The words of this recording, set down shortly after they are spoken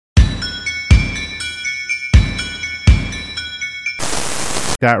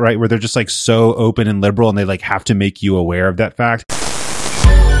that, right? Where they're just like so open and liberal and they like have to make you aware of that fact.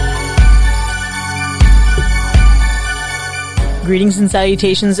 Greetings and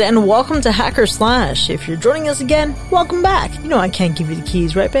salutations, and welcome to Hacker Slash. If you're joining us again, welcome back. You know I can't give you the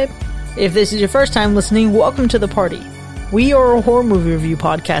keys, right, babe? If this is your first time listening, welcome to the party. We are a horror movie review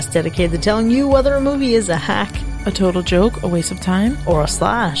podcast dedicated to telling you whether a movie is a hack, a total joke, a waste of time, or a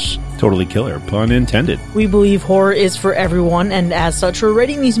slash. Totally killer, pun intended. We believe horror is for everyone, and as such, we're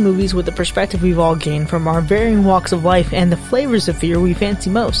rating these movies with the perspective we've all gained from our varying walks of life and the flavors of fear we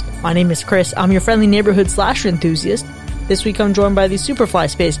fancy most. My name is Chris. I'm your friendly neighborhood slasher enthusiast. This week I'm joined by the Superfly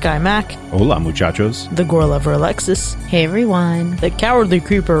Space Guy, Mac. Hola, muchachos. The Gore Lover, Alexis. Hey, everyone. The Cowardly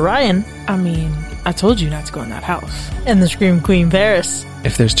Creeper, Ryan. I told you not to go in that house. And the Scream Queen, Paris.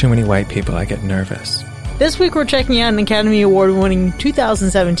 If there's too many white people, I get nervous. This week we're checking out an Academy Award-winning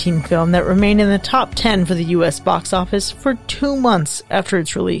 2017 film that remained in the top 10 for the US box office for 2 months after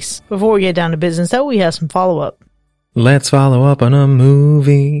its release. Before we get down to business, though, we have some follow-up. Let's follow up on a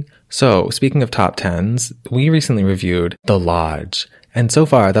movie. So, speaking of top 10s, we recently reviewed The Lodge. And so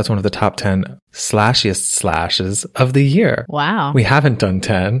far, that's one of the top 10 slashiest slashes of the year. Wow. We haven't done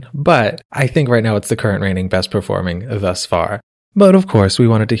 10, but I think right now it's the current reigning best performing thus far. But of course, we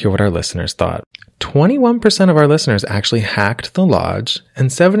wanted to hear what our listeners thought. 21% of our listeners actually hacked The Lodge, and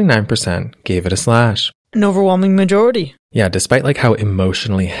 79% gave it a slash. An overwhelming majority. Yeah, despite like how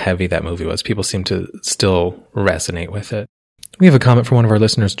emotionally heavy that movie was, people seem to still resonate with it. We have a comment from one of our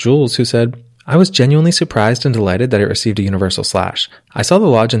listeners, Jules, who said, I was genuinely surprised and delighted that it received a universal slash. I saw The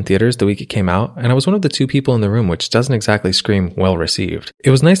Lodge in theaters the week it came out, and I was one of the 2 people in the room, which doesn't exactly scream well received.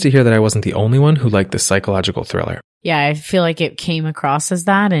 It was nice to hear that I wasn't the only one who liked this psychological thriller. Yeah, I feel like it came across as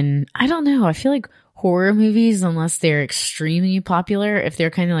that, and I don't know, I feel like horror movies, unless they're extremely popular, if they're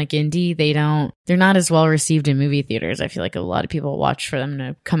kind of like indie, they're not as well received in movie theaters. I feel like a lot of people watch for them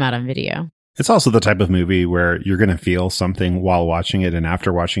to come out on video. It's also the type of movie where you're going to feel something while watching it and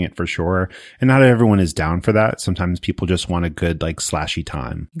after watching it for sure. And not everyone is down for that. Sometimes people just want a good, like, slashy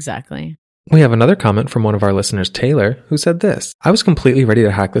time. Exactly. We have another comment from one of our listeners, Taylor, who said this. I was completely ready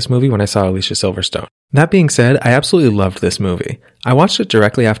to hack this movie when I saw Alicia Silverstone. That being said, I absolutely loved this movie. I watched it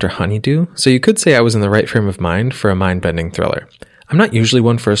directly after Honeydew, so you could say I was in the right frame of mind for a mind-bending thriller. I'm not usually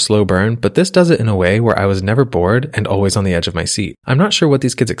one for a slow burn, but this does it in a way where I was never bored and always on the edge of my seat. I'm not sure what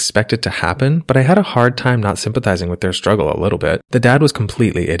these kids expected to happen, but I had a hard time not sympathizing with their struggle a little bit. The dad was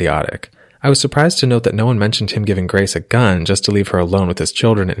completely idiotic. I was surprised to note that no one mentioned him giving Grace a gun just to leave her alone with his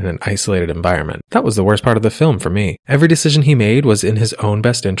children in an isolated environment. That was the worst part of the film for me. Every decision he made was in his own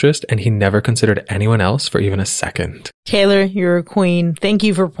best interest, and he never considered anyone else for even a second. Taylor, you're a queen. Thank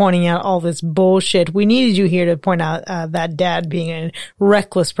you for pointing out all this bullshit. We needed you here to point out that dad being a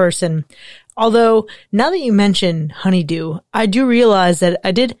reckless person. Although, now that you mention Honeydew, I do realize that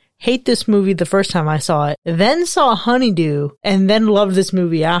I did hate this movie the first time I saw it, then saw Honeydew, and then loved this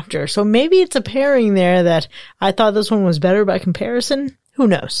movie after. So maybe it's a pairing there that I thought this one was better by comparison. Who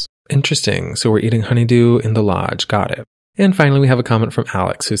knows? Interesting. So we're eating Honeydew in The Lodge. Got it. And finally, we have a comment from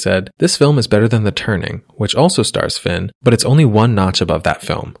Alex who said, this film is better than The Turning, which also stars Finn, but it's only 1 notch above that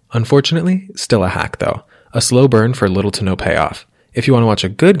film. Unfortunately, still a hack though. A slow burn for little to no payoff. If you want to watch a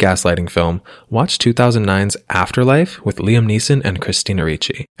good gaslighting film, watch 2009's Afterlife with Liam Neeson and Christina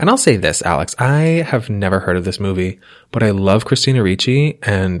Ricci. And I'll say this, Alex, I have never heard of this movie, but I love Christina Ricci,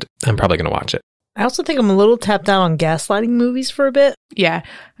 and I'm probably going to watch it. I also think I'm a little tapped out on gaslighting movies for a bit. Yeah,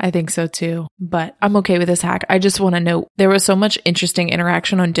 I think so too. But I'm okay with this hack. I just want to note there was so much interesting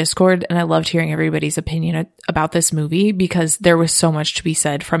interaction on Discord, and I loved hearing everybody's opinion about this movie because there was so much to be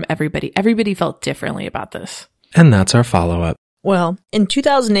said from everybody. Everybody felt differently about this. And that's our follow-up. Well, in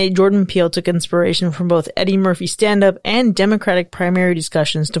 2008, Jordan Peele took inspiration from both Eddie Murphy's stand-up and Democratic primary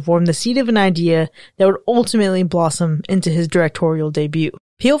discussions to form the seed of an idea that would ultimately blossom into his directorial debut.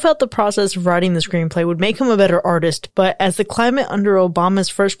 Peele felt the process of writing the screenplay would make him a better artist, but as the climate under Obama's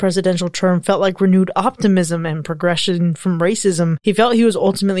first presidential term felt like renewed optimism and progression from racism, he felt he was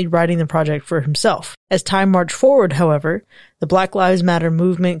ultimately writing the project for himself. As time marched forward, however, the Black Lives Matter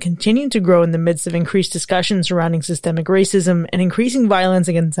movement continued to grow in the midst of increased discussion surrounding systemic racism and increasing violence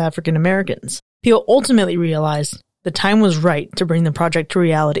against African Americans. Peele ultimately realized the time was right to bring the project to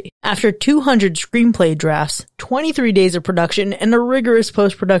reality. After 200 screenplay drafts, 23 days of production, and a rigorous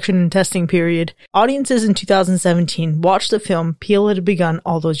post-production and testing period, audiences in 2017 watched the film Peele had begun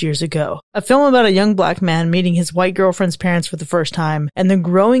all those years ago. A film about a young black man meeting his white girlfriend's parents for the first time, and the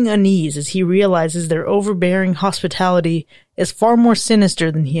growing unease as he realizes their overbearing hospitality is far more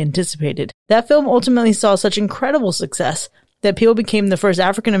sinister than he anticipated. That film ultimately saw such incredible success that Peele became the first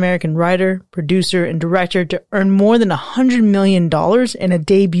African-American writer, producer, and director to earn more than $100 million in a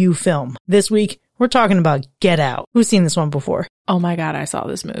debut film. This week, we're talking about Get Out. Who's seen this one before? Oh my God, I saw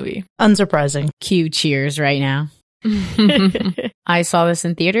this movie. Unsurprising. Cue cheers right now. I saw this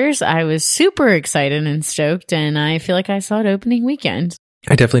in theaters. I was super excited and stoked, and I feel like I saw it opening weekend.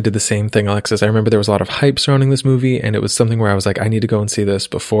 I definitely did the same thing, Alexis. I remember there was a lot of hype surrounding this movie, and it was something where I was like, I need to go and see this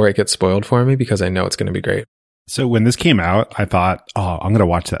before it gets spoiled for me because I know it's going to be great. So when this came out, I thought, oh, I'm going to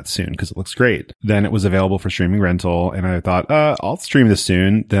watch that soon because it looks great. Then it was available for streaming rental, and I thought, I'll stream this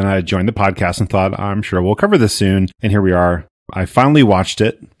soon. Then I joined the podcast and thought, I'm sure we'll cover this soon. And here we are. I finally watched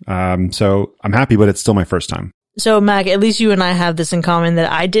it. So I'm happy, but it's still my first time. So, Mac, at least you and I have this in common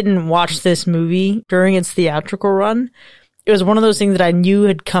that I didn't watch this movie during its theatrical run. It was one of those things that I knew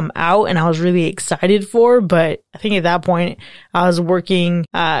had come out and I was really excited for, but I think at that point I was working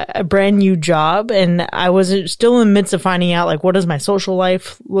a brand new job and I was still in the midst of finding out, like, what does my social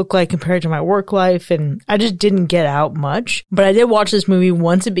life look like compared to my work life? And I just didn't get out much. But I did watch this movie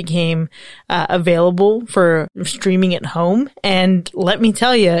once it became available for streaming at home. And let me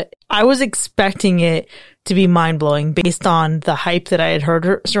tell you, I was expecting it to be mind-blowing based on the hype that I had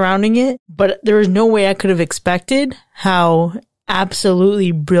heard surrounding it. But there was no way I could have expected how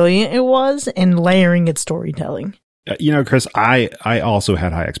absolutely brilliant it was in layering its storytelling. You know, Chris, I also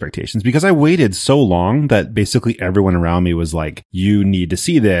had high expectations because I waited so long that basically everyone around me was like, you need to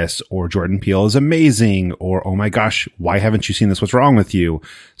see this, or Jordan Peele is amazing, or, oh my gosh, why haven't you seen this? What's wrong with you?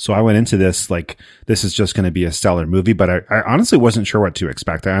 So I went into this like, this is just going to be a stellar movie, but I honestly wasn't sure what to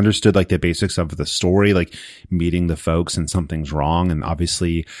expect. I understood like the basics of the story, like meeting the folks and something's wrong. And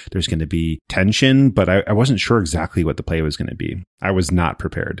obviously there's going to be tension, but I wasn't sure exactly what the play was going to be. I was not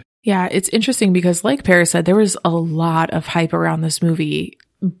prepared. Yeah, it's interesting because like Paris said, there was a lot of hype around this movie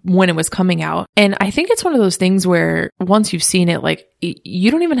when it was coming out. And I think it's one of those things where once you've seen it, like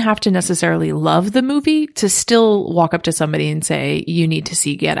you don't even have to necessarily love the movie to still walk up to somebody and say, you need to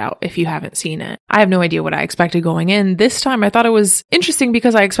see Get Out if you haven't seen it. I have no idea what I expected going in. This time I thought it was interesting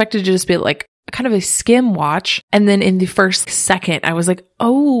because I expected to just be like kind of a skim watch. And then in the first second, I was like,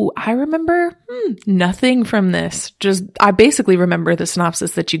 oh, I remember nothing from this. I basically remember the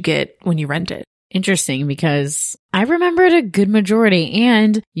synopsis that you get when you rent it. Interesting, because I remembered a good majority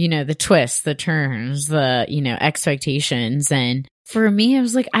and, the twists, the turns, the, expectations. And for me, I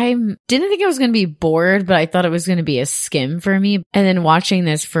was like, I didn't think I was going to be bored, but I thought it was going to be a skim for me. And then watching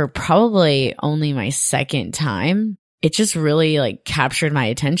this for probably only my second time, it just really like captured my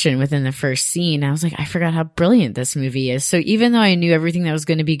attention within the first scene. I was like, I forgot how brilliant this movie is. So even though I knew everything that was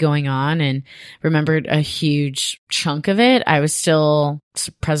going to be going on and remembered a huge chunk of it, I was still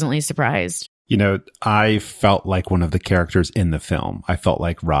pleasantly surprised. I felt like one of the characters in the film. I felt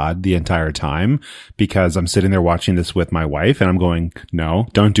like Rod the entire time because I'm sitting there watching this with my wife and I'm going, no,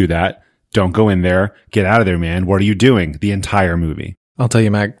 don't do that. Don't go in there. Get out of there, man. What are you doing? The entire movie. I'll tell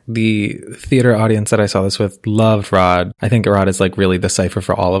you, Mac, the theater audience that I saw this with loved Rod. I think Rod is like really the cipher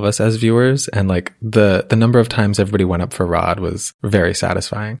for all of us as viewers. And like the number of times everybody went up for Rod was very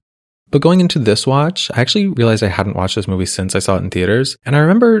satisfying. But going into this watch, I actually realized I hadn't watched this movie since I saw it in theaters. And I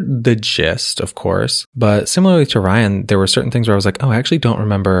remember the gist, of course. But similarly to Ryan, there were certain things where I was like, oh, I actually don't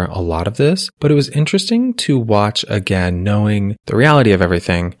remember a lot of this. But it was interesting to watch again, knowing the reality of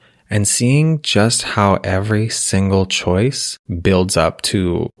everything and seeing just how every single choice builds up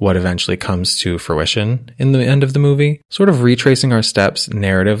to what eventually comes to fruition in the end of the movie. Sort of retracing our steps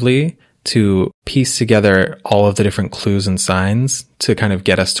narratively to piece together all of the different clues and signs to kind of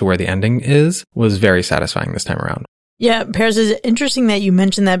get us to where the ending is was very satisfying this time around. Yeah, Paris, it's interesting that you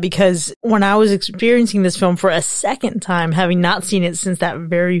mentioned that because when I was experiencing this film for a second time, having not seen it since that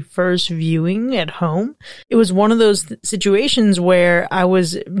very first viewing at home, it was one of those situations where I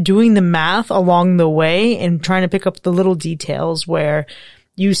was doing the math along the way and trying to pick up the little details where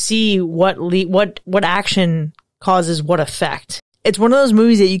you see what action causes what effect. It's one of those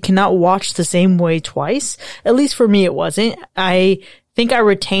movies that you cannot watch the same way twice. At least for me, it wasn't. I think I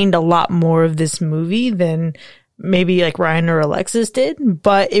retained a lot more of this movie than maybe like Ryan or Alexis did,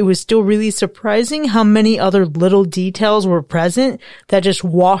 but it was still really surprising how many other little details were present that just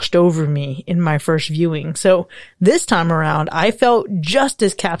washed over me in my first viewing. So this time around, I felt just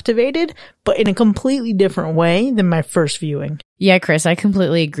as captivated, but in a completely different way than my first viewing. Yeah, Chris, I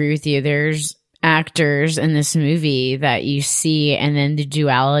completely agree with you. There's actors in this movie that you see and then the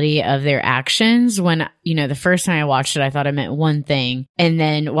duality of their actions. When, the first time I watched it, I thought it meant one thing. And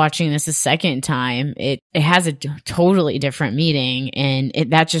then watching this a second time, it has a totally different meaning.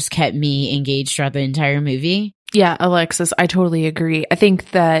 And that just kept me engaged throughout the entire movie. Yeah, Alexis, I totally agree. I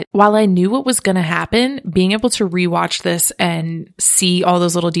think that while I knew what was going to happen, being able to rewatch this and see all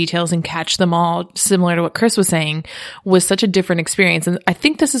those little details and catch them all, similar to what Chris was saying, was such a different experience. And I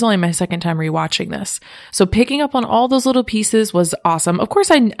think this is only my second time rewatching this. So picking up on all those little pieces was awesome. Of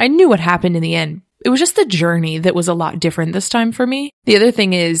course, I knew what happened in the end. It was just the journey that was a lot different this time for me. The other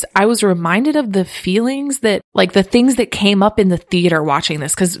thing is I was reminded of the feelings that, like the things that came up in the theater watching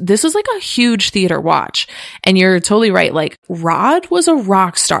this, because this was like a huge theater watch. And you're totally right. Like Rod was a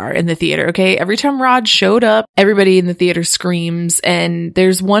rock star in the theater. Okay. Every time Rod showed up, everybody in the theater screams. And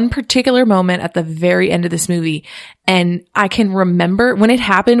there's one particular moment at the very end of this movie. And I can remember when it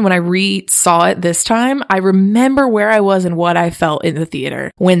happened, when I re-saw it this time, I remember where I was and what I felt in the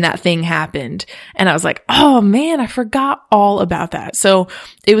theater when that thing happened. And I was like, oh man, I forgot all about that. So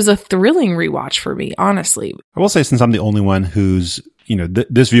it was a thrilling rewatch for me, honestly. I will say, since I'm the only one who's,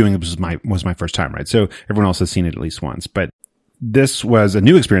 this viewing was my first time, right? So everyone else has seen it at least once, but this was a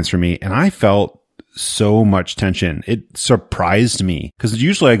new experience for me, and I felt so much tension. It surprised me, because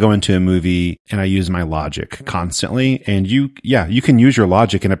usually I go into a movie and I use my logic constantly, and you can use your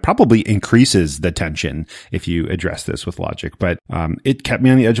logic, and it probably increases the tension if you address this with logic. But it kept me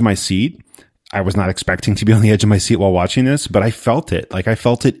on the edge of my seat. I was not expecting to be on the edge of my seat while watching this, but I felt it. Like I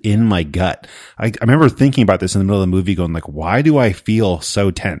felt it in my gut. I remember thinking about this in the middle of the movie, going like, why do I feel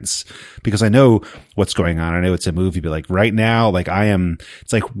so tense? Because I know what's going on. I know it's a movie, but like right now, like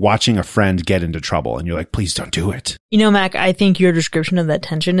it's like watching a friend get into trouble and you're like, please don't do it. Mac, I think your description of that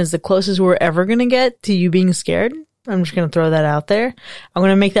tension is the closest we're ever going to get to you being scared. I'm just going to throw that out there. I'm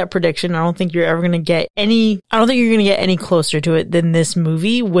going to make that prediction. I don't think you're going to get any closer to it than this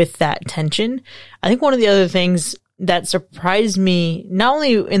movie with that tension. I think one of the other things that surprised me, not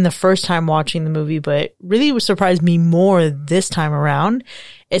only in the first time watching the movie, but really surprised me more this time around,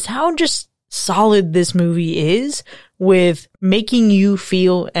 is how just solid this movie is with making you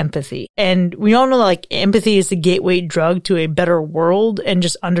feel empathy. And we all know like empathy is the gateway drug to a better world and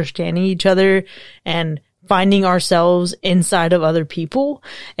just understanding each other and finding ourselves inside of other people.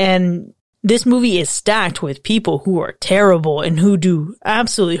 And this movie is stacked with people who are terrible and who do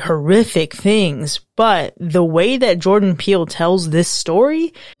absolutely horrific things. But the way that Jordan Peele tells this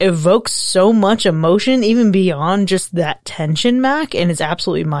story evokes so much emotion, even beyond just that tension, Mac, and it's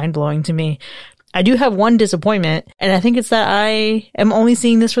absolutely mind-blowing to me. I do have one disappointment, and I think it's that I am only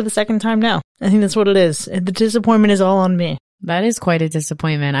seeing this for the second time now. I think that's what it is. The disappointment is all on me. That is quite a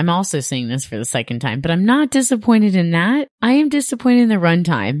disappointment. I'm also seeing this for the second time, but I'm not disappointed in that. I am disappointed in the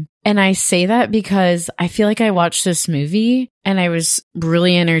runtime. And I say that because I feel like I watched this movie and I was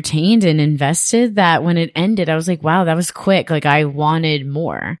really entertained and invested, that when it ended, I was like, wow, that was quick. Like I wanted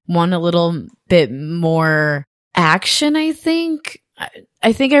more, want a little bit more action, I think.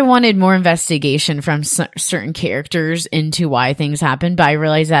 I think I wanted more investigation from certain characters into why things happened, but I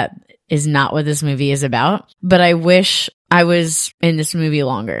realized that is not what this movie is about. But I wish I was in this movie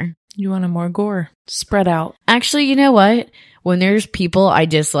longer. You want more gore, spread out. Actually, you know what? When there's people I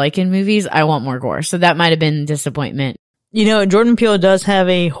dislike in movies, I want more gore. So that might have been disappointment. Jordan Peele does have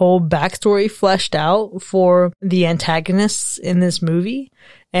a whole backstory fleshed out for the antagonists in this movie.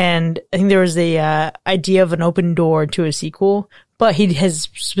 And I think there was the idea of an open door to a sequel. But he has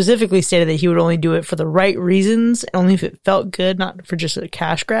specifically stated that he would only do it for the right reasons, only if it felt good, not for just a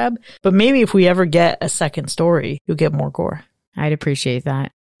cash grab. But maybe if we ever get a second story, you'll get more gore. I'd appreciate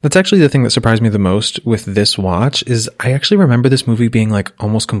that. That's actually the thing that surprised me the most with this watch, is I actually remember this movie being like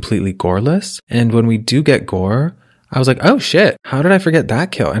almost completely goreless. And when we do get gore, I was like, oh shit, how did I forget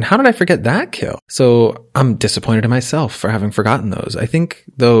that kill? And how did I forget that kill? So I'm disappointed in myself for having forgotten those. I think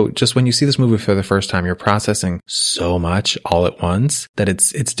though, just when you see this movie for the first time, you're processing so much all at once that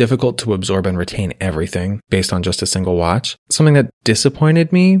it's difficult to absorb and retain everything based on just a single watch. Something that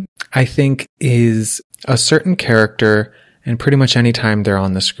disappointed me, I think, is a certain character, and pretty much any time they're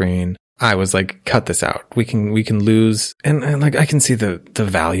on the screen, I was like, cut this out. We can lose. And like, I can see the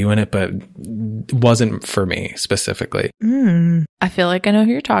value in it, but it wasn't for me specifically. I feel like I know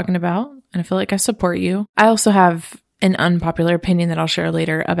who you're talking about, and I feel like I support you. I also have an unpopular opinion that I'll share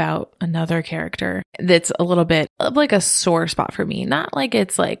later about another character that's a little bit of like a sore spot for me. Not like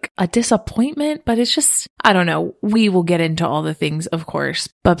it's like a disappointment, but it's just, I don't know. We will get into all the things, of course.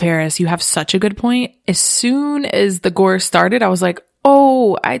 But Paris, you have such a good point. As soon as the gore started, I was like,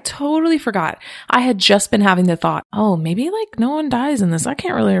 oh, I totally forgot. I had just been having the thought, oh, maybe like no one dies in this. I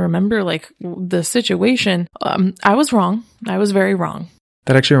can't really remember like the situation. I was wrong. I was very wrong.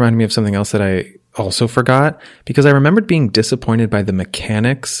 That actually reminded me of something else that also forgot, because I remembered being disappointed by the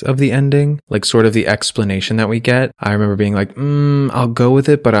mechanics of the ending, like sort of the explanation that we get. I remember being like, I'll go with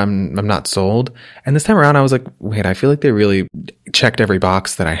it, but I'm not sold. And this time around, I was like, wait, I feel like they really checked every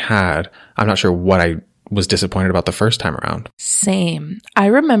box that I had. I'm not sure what I was disappointed about the first time around. Same. I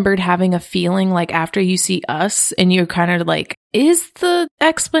remembered having a feeling like after you see Us and you're kind of like, is the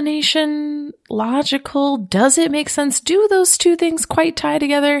explanation logical? Does it make sense? Do those two things quite tie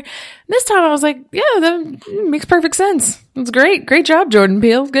together? This time I was like, yeah, that makes perfect sense. It's great. Great job, Jordan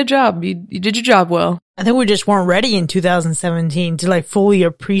Peele. Good job. You did your job well. I think we just weren't ready in 2017 to like fully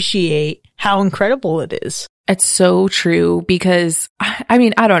appreciate how incredible it is. It's so true because, I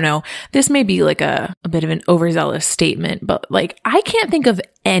mean, I don't know. This may be like a bit of an overzealous statement, but like I can't think of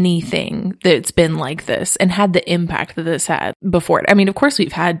anything that's been like this and had the impact that this had before. I mean, of course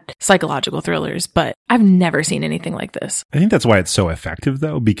we've had psychological thrillers, but I've never seen anything like this. I think that's why it's so effective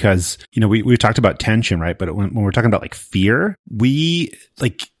though, because, you know, we've talked about tension, right? But when we're talking about like fear, we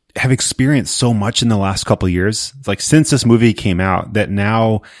like have experienced so much in the last couple of years, like since this movie came out, that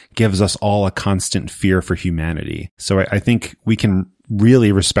now gives us all a constant fear for humanity. So I think we can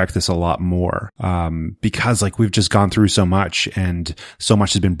really respect this a lot more, because like we've just gone through so much and so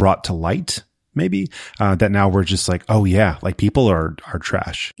much has been brought to light. Maybe that now we're just like, oh yeah, like people are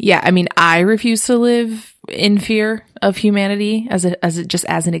trash. Yeah, I mean, I refuse to live in fear of humanity as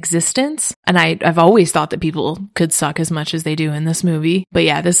an existence, and I've always thought that people could suck as much as they do in this movie. But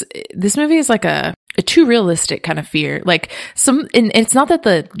yeah, this movie is like a too realistic kind of fear. Like and it's not that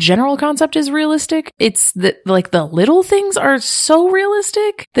the general concept is realistic; it's that like the little things are so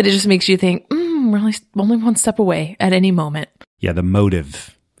realistic that it just makes you think, we're only one step away at any moment. Yeah, the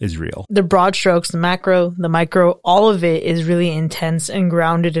motive is real. The broad strokes, the macro, the micro, all of it is really intense and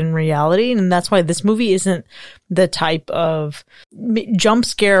grounded in reality. And that's why this movie isn't the type of jump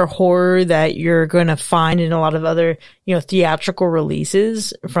scare horror that you're going to find in a lot of other, you know, theatrical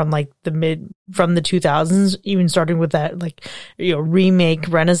releases from like the 2000s, even starting with that like, you know, remake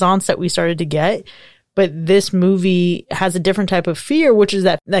renaissance that we started to get. But this movie has a different type of fear, which is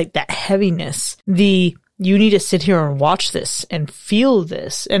that like that heaviness, you need to sit here and watch this and feel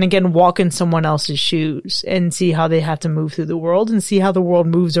this. And again, walk in someone else's shoes and see how they have to move through the world and see how the world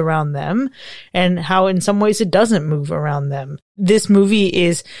moves around them and how in some ways it doesn't move around them. This movie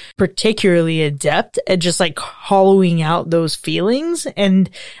is particularly adept at just like hollowing out those feelings. And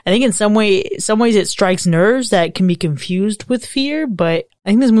I think in some ways it strikes nerves that can be confused with fear, but I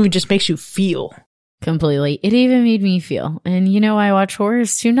think this movie just makes you feel. Completely. It even made me feel. And you know, I watch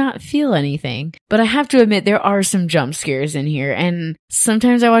horrors to not feel anything. But I have to admit, there are some jump scares in here. And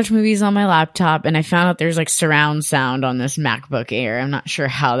sometimes I watch movies on my laptop and I found out there's like surround sound on this MacBook Air. I'm not sure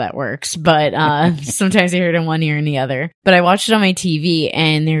how that works, but sometimes I hear it in one ear and the other. But I watched it on my TV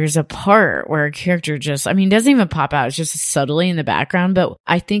and there's a part where a character doesn't even pop out. It's just subtly in the background. But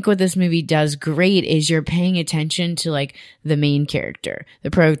I think what this movie does great is you're paying attention to like the main character, the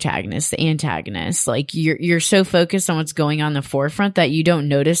protagonist, the antagonist. Like you're so focused on what's going on in the forefront that you don't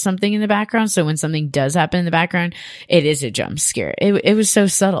notice something in the background. So when something does happen in the background, it is a jump scare. It was so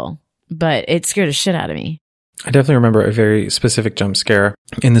subtle, but it scared the shit out of me. I definitely remember a very specific jump scare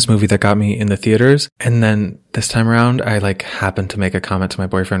in this movie that got me in the theaters. And then this time around, I like happened to make a comment to my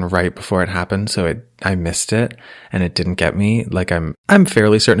boyfriend right before it happened. So I missed it and it didn't get me. Like I'm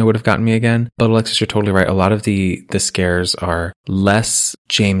fairly certain it would have gotten me again. But Alexis, you're totally right. A lot of the scares are less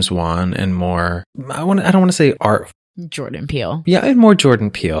James Wan and more, I don't want to say art. Jordan Peele. Yeah, and more Jordan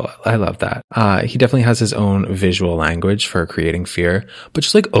Peele. I love that. He definitely has his own visual language for creating fear, but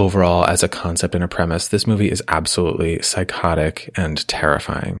just like overall as a concept and a premise, this movie is absolutely psychotic and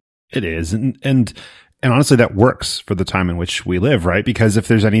terrifying. It is. And honestly, that works for the time in which we live, right? Because if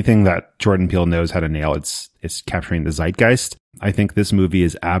there's anything that Jordan Peele knows how to nail, it's capturing the zeitgeist. I think this movie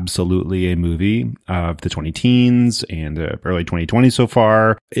is absolutely a movie of the 20-teens and the early 2020s so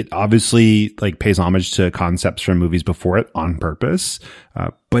far. It obviously like pays homage to concepts from movies before it on purpose,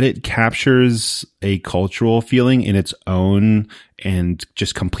 but it captures a cultural feeling in its own and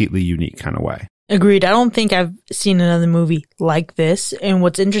just completely unique kind of way. Agreed. I don't think I've seen another movie like this. And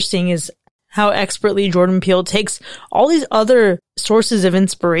what's interesting is how expertly Jordan Peele takes all these other sources of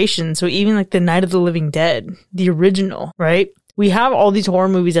inspiration. So even like the Night of the Living Dead, the original, right? We have all these horror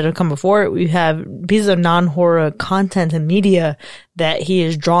movies that have come before it. We have pieces of non-horror content and media that he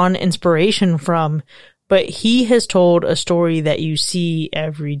has drawn inspiration from, but he has told a story that you see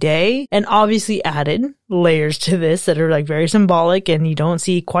every day and obviously added layers to this that are like very symbolic and you don't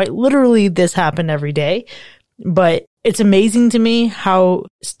see quite literally this happen every day. But it's amazing to me how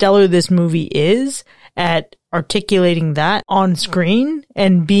stellar this movie is at articulating that on screen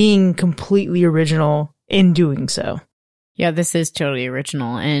and being completely original in doing so. Yeah, this is totally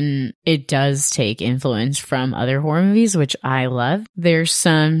original, and it does take influence from other horror movies, which I love. There's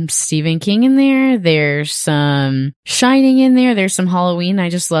some Stephen King in there. There's some Shining in there. There's some Halloween. I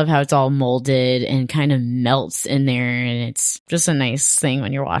just love how it's all molded and kind of melts in there, and it's just a nice thing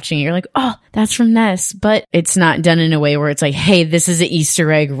when you're watching it. You're like, oh, that's from this, but it's not done in a way where it's like, hey, this is an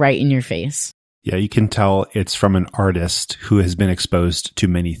Easter egg right in your face. Yeah, you can tell it's from an artist who has been exposed to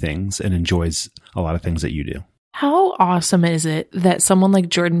many things and enjoys a lot of things that you do. How awesome is it that someone like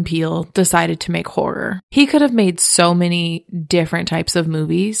Jordan Peele decided to make horror? He could have made so many different types of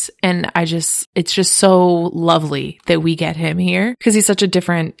movies, and it's just so lovely that we get him here because he's such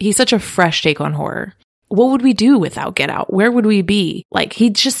a fresh take on horror. What would we do without Get Out? Where would we be? Like, he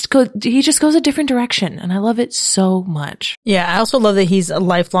just goes a different direction, and I love it so much. Yeah, I also love that he's a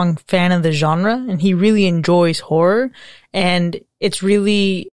lifelong fan of the genre, and he really enjoys horror, and it's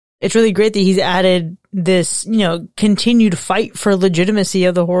really great that he's added this, continued fight for legitimacy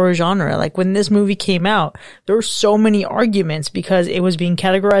of the horror genre. Like, when this movie came out, there were so many arguments because it was being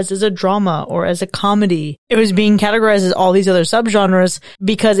categorized as a drama or as a comedy. It was being categorized as all these other subgenres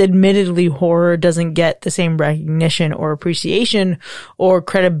because admittedly horror doesn't get the same recognition or appreciation or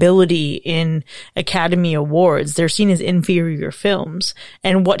credibility in Academy Awards. They're seen as inferior films.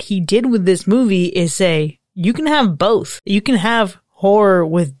 And what he did with this movie is say, you can have both. You can have horror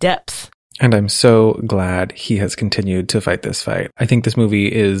with depth. And I'm so glad he has continued to fight this fight. I think this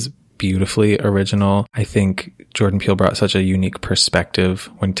movie is beautifully original. I think Jordan Peele brought such a unique perspective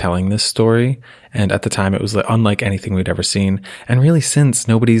when telling this story. And at the time, it was unlike anything we'd ever seen. And really since,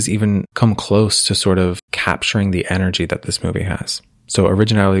 nobody's even come close to sort of capturing the energy that this movie has. So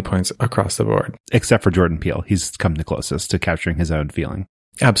originality points across the board. Except for Jordan Peele. He's come the closest to capturing his own feeling.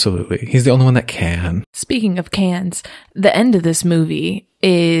 Absolutely. He's the only one that can. Speaking of cans, the end of this movie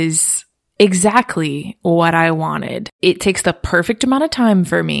is exactly what I wanted. It takes the perfect amount of time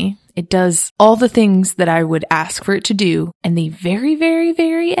for me. It does all the things that I would ask for it to do. And the very, very,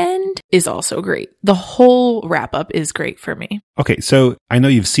 very end is also great. The whole wrap up is great for me. Okay, so I know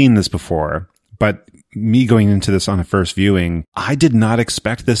you've seen this before, but me going into this on a first viewing, I did not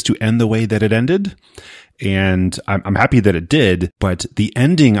expect this to end the way that it ended. And I'm happy that it did, but the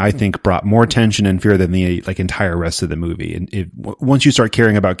ending, I think, brought more tension and fear than the entire rest of the movie. And once you start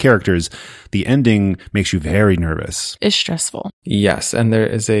caring about characters, the ending makes you very nervous. It's stressful. Yes, and there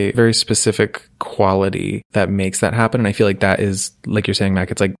is a very specific quality that makes that happen. And I feel like that is, like you're saying, Mac,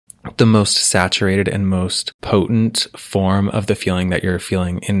 it's like the most saturated and most potent form of the feeling that you're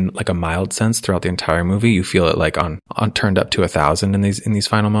feeling in like a mild sense throughout the entire movie. You feel it like on turned up to 1,000 in these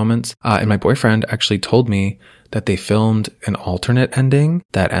final moments. And my boyfriend actually told me that they filmed an alternate ending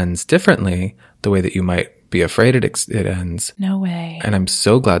that ends differently, the way that you might be afraid it ends. No way. And I'm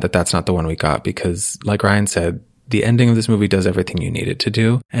so glad that that's not the one we got because, like Ryan said, the ending of this movie does everything you need it to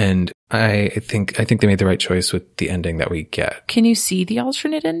do. And I think they made the right choice with the ending that we get. Can you see the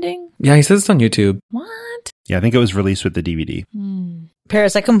alternate ending? Yeah, he says it's on YouTube. What? Yeah, I think it was released with the DVD.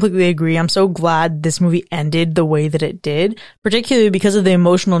 Paris, I completely agree. I'm so glad this movie ended the way that it did, particularly because of the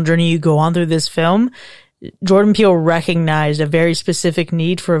emotional journey you go on through this film. Jordan Peele recognized a very specific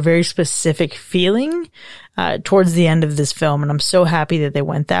need for a very specific feeling towards the end of this film, and I'm so happy that they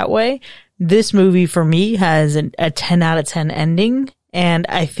went that way. This movie, for me, has a 10 out of 10 ending, and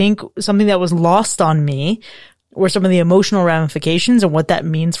I think something that was lost on me were some of the emotional ramifications and what that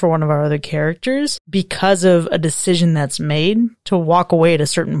means for one of our other characters because of a decision that's made to walk away at a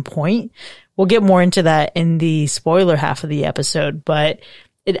certain point. We'll get more into that in the spoiler half of the episode, but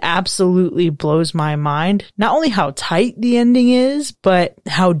it absolutely blows my mind, not only how tight the ending is, but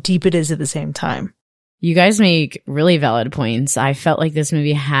how deep it is at the same time. You guys make really valid points. I felt like this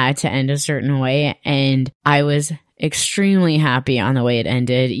movie had to end a certain way, and I was extremely happy on the way it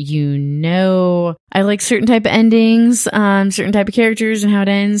ended. I like certain type of endings, certain type of characters and how it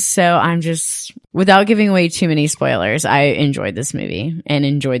ends. So I'm just, without giving away too many spoilers, I enjoyed this movie and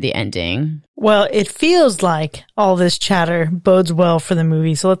enjoyed the ending. Well, it feels like all this chatter bodes well for the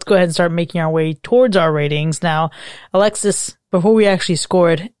movie. So let's go ahead and start making our way towards our ratings. Now, Alexis, before we actually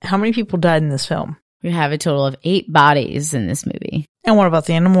scored, how many people died in this film? We have a total of 8 bodies in this movie. And what about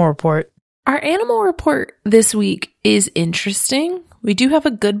the animal report? Our animal report this week is interesting. We do have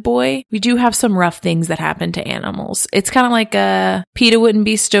a good boy. We do have some rough things that happen to animals. It's kind of like PETA wouldn't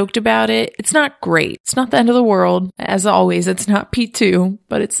be stoked about it. It's not great. It's not the end of the world. As always, it's not P2,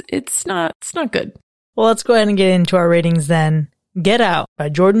 but it's not good. Well, let's go ahead and get into our ratings then. Get Out by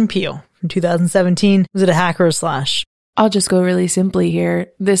Jordan Peele from 2017. Was it a hack or a slash? I'll just go really simply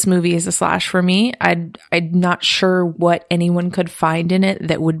here. This movie is a slash for me. I'm not sure what anyone could find in it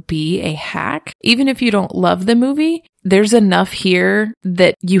that would be a hack. Even if you don't love the movie, there's enough here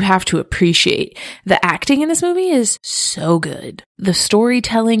that you have to appreciate. The acting in this movie is so good. The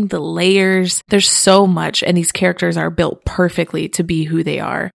storytelling, the layers, there's so much, and these characters are built perfectly to be who they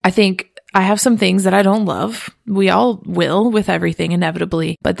are. I think I have some things that I don't love. We all will with everything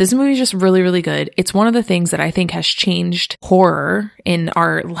inevitably, but this movie is just really, really good. It's one of the things that I think has changed horror in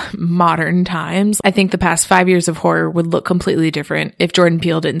our modern times. I think the past 5 years of horror would look completely different if Jordan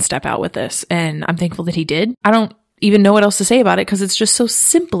Peele didn't step out with this, and I'm thankful that he did. I don't even know what else to say about it because it's just so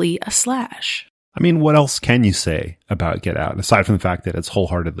simply a slash. I mean, what else can you say about Get Out, aside from the fact that it's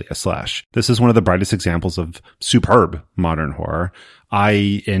wholeheartedly a slash? This is one of the brightest examples of superb modern horror.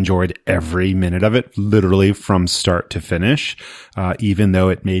 I enjoyed every minute of it, literally from start to finish, even though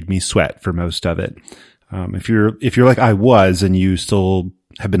it made me sweat for most of it. If you're like I was and you still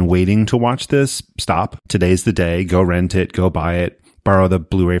have been waiting to watch this, stop. Today's the day. Go rent it. Go buy it. Borrow the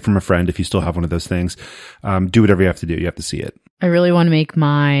Blu-ray from a friend if you still have one of those things. Do whatever you have to do. You have to see it. I really want to make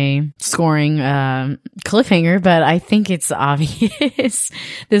my scoring cliffhanger, but I think it's obvious.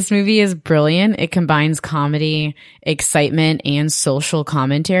 This movie is brilliant. It combines comedy, excitement, and social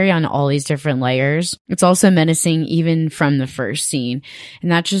commentary on all these different layers. It's also menacing even from the first scene,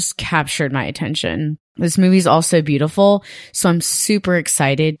 and that just captured my attention. This movie is also beautiful, so I'm super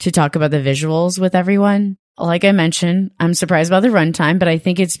excited to talk about the visuals with everyone. Like I mentioned, I'm surprised by the runtime, but I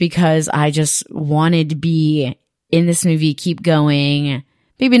think it's because I just wanted to be in this movie, keep going.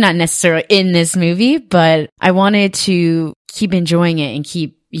 Maybe not necessarily in this movie, but I wanted to keep enjoying it and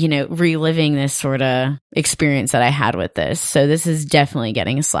keep, reliving this sort of experience that I had with this. So this is definitely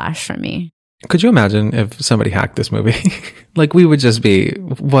getting a slash from me. Could you imagine if somebody hacked this movie? Like, we would just be,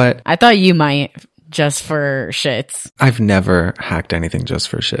 what? I thought you might. Just for shits. I've never hacked anything just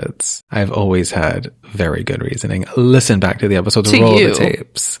for shits. I've always had very good reasoning. Listen back to the episodes, roll the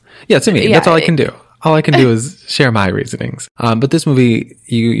tapes. Yeah, to me. Yeah, that's all I can do. All I can do is share my reasonings. But this movie,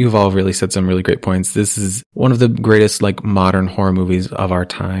 you've all really said some really great points. This is one of the greatest modern horror movies of our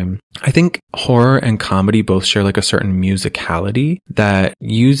time. I think horror and comedy both share a certain musicality that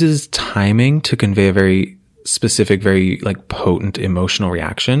uses timing to convey a very specific, very potent emotional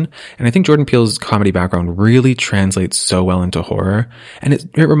reaction. And I think Jordan Peele's comedy background really translates so well into horror. And it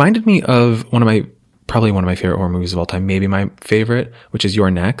reminded me of probably one of my favorite horror movies of all time, maybe my favorite, which is You're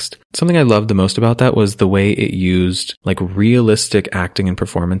Next. Something I loved the most about that was the way it used realistic acting and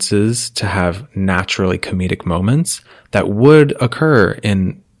performances to have naturally comedic moments that would occur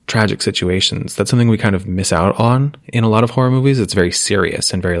in tragic situations. That's something we kind of miss out on in a lot of horror movies. It's very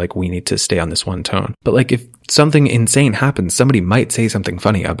serious and very we need to stay on this one tone. But if something insane happens, somebody might say something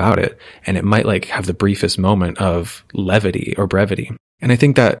funny about it, and it might have the briefest moment of levity or brevity. And I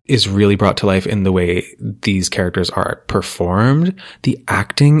think that is really brought to life in the way these characters are performed. The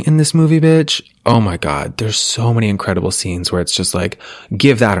acting in this movie, bitch, oh my God, there's so many incredible scenes where it's just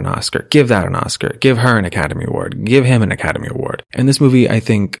give that an Oscar, give that an Oscar, give her an Academy Award, give him an Academy Award. And this movie, I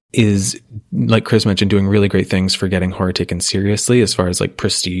think, is, like Chris mentioned, doing really great things for getting horror taken seriously as far as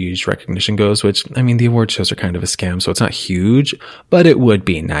prestige recognition goes, which, I mean, the award shows are kind of a scam, so it's not huge, but it would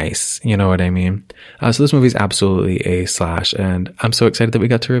be nice. You know what I mean? So this movie is absolutely a slash, and I'm so excited that we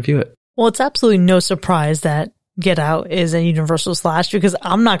got to review it. Well, it's absolutely no surprise that Get Out is a universal slash because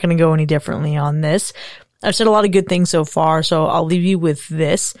I'm not going to go any differently on this. I've said a lot of good things so far, so I'll leave you with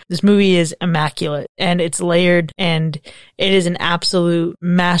this. This movie is immaculate and it's layered and it is an absolute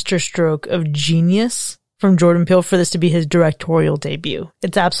masterstroke of genius from Jordan Peele for this to be his directorial debut.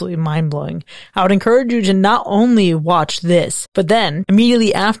 It's absolutely mind-blowing. I would encourage you to not only watch this, but then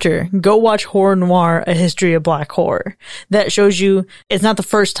immediately after, go watch Horror Noir, A History of Black Horror. That shows you it's not the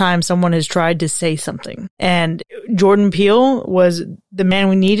first time someone has tried to say something. And Jordan Peele was the man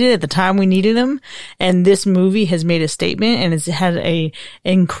we needed at the time we needed him. And this movie has made a statement and it's had a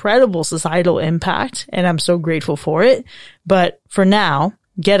incredible societal impact. And I'm so grateful for it. But for now,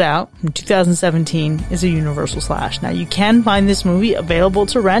 Get Out from 2017 is a universal slash. Now, you can find this movie available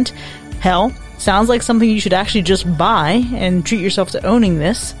to rent. Hell, sounds like something you should actually just buy and treat yourself to owning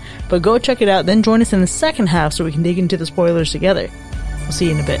this. But go check it out, then join us in the second half so we can dig into the spoilers together. We'll see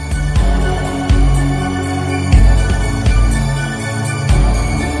you in a bit.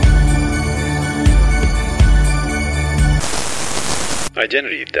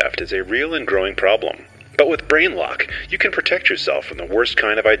 Identity theft is a real and growing problem. But with BrainLock, you can protect yourself from the worst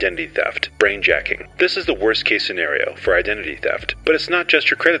kind of identity theft, brainjacking. This is the worst case scenario for identity theft, but it's not just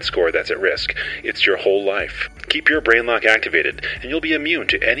your credit score that's at risk, it's your whole life. Keep your BrainLock activated, and you'll be immune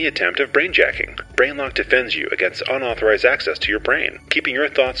to any attempt of brainjacking. BrainLock defends you against unauthorized access to your brain, keeping your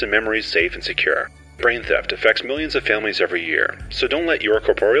thoughts and memories safe and secure. Brain theft affects millions of families every year, so don't let your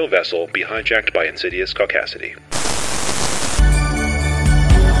corporeal vessel be hijacked by insidious caucasity.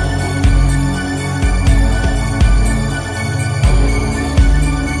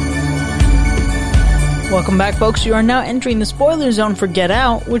 Welcome back, folks. You are now entering the spoiler zone for Get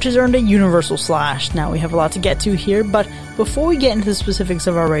Out, which has earned a Universal Slash. Now, we have a lot to get to here, but before we get into the specifics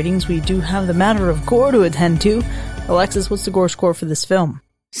of our ratings, we do have the matter of gore to attend to. Alexis, what's the gore score for this film?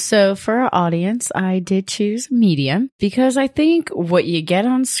 So for our audience, I did choose medium because I think what you get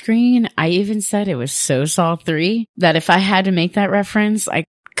on screen, I even said it was so Saw 3 that if I had to make that reference, I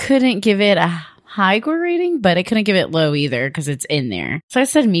couldn't give it a high gore rating, but I couldn't give it low either because it's in there. So I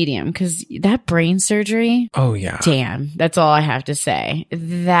said medium because that brain surgery. Oh, yeah. Damn. That's all I have to say.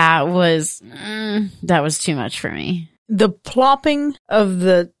 That was too much for me. The plopping of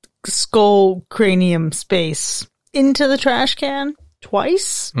the skull cranium space into the trash can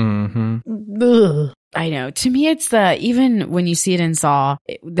twice? Mm-hmm. Ugh. I know. To me, it's even when you see it in Saw,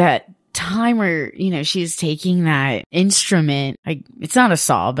 that time where, she's taking that instrument, it's not a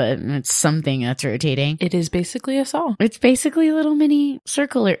saw, but it's something that's rotating. It is basically a saw. It's basically a little mini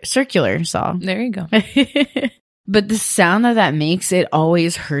circular saw. There you go. But the sound that makes, it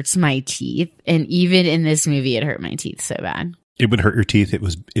always hurts my teeth. And even in this movie, it hurt my teeth so bad. It would hurt your teeth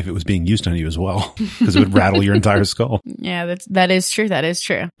if it was being used on you as well, because it would rattle your entire skull. Yeah, that is true. That is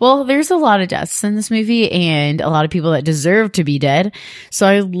true. Well, there's a lot of deaths in this movie and a lot of people that deserve to be dead. So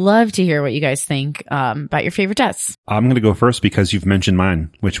I'd love to hear what you guys think about your favorite deaths. I'm going to go first because you've mentioned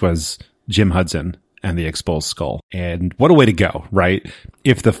mine, which was Jim Hudson and the exposed skull. And what a way to go, right?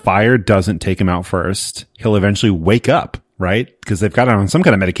 If the fire doesn't take him out first, he'll eventually wake up, right? Because they've got him on some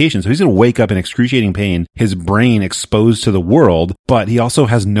kind of medication. So he's going to wake up in excruciating pain, his brain exposed to the world, but he also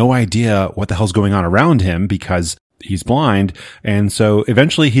has no idea what the hell's going on around him because he's blind. And so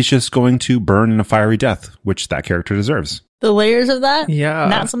eventually he's just going to burn in a fiery death, which that character deserves. The layers of that? Yeah.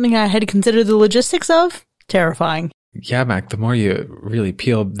 Not something I had considered the logistics of? Terrifying. Yeah, Mac, the more you really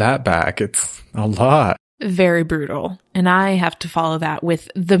peel that back, it's a lot. Very brutal. And I have to follow that with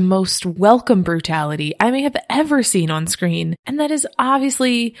the most welcome brutality I may have ever seen on screen. And that is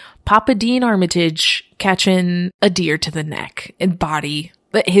obviously Papa Dean Armitage catching a deer to the neck and body.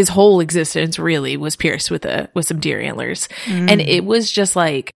 His whole existence really was pierced with some deer antlers. And it was just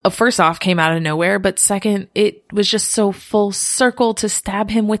like, first off, came out of nowhere. But second, it was just so full circle to stab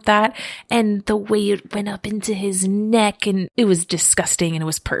him with that. And the way it went up into his neck, and it was disgusting and it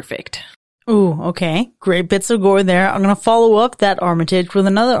was perfect. Ooh, okay. Great bits of gore there. I'm going to follow up that Armitage with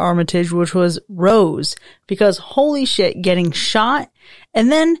another Armitage, which was Rose. Because holy shit, getting shot.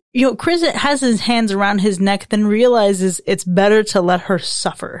 And then, Chris has his hands around his neck, then realizes it's better to let her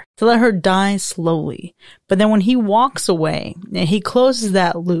suffer, to let her die slowly. But then when he walks away, and he closes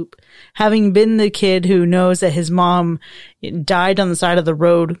that loop, having been the kid who knows that his mom died on the side of the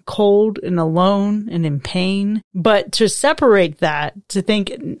road, cold and alone and in pain. But to separate that, to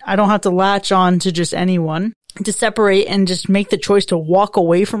think, I don't have to latch on to just anyone, to separate and just make the choice to walk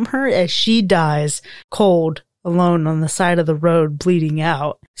away from her as she dies cold, alone on the side of the road, bleeding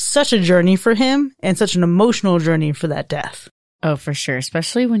out. Such a journey for him and such an emotional journey for that death. Oh, for sure.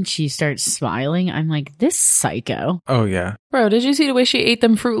 Especially when she starts smiling. I'm like, this psycho. Oh, yeah. Bro, did you see the way she ate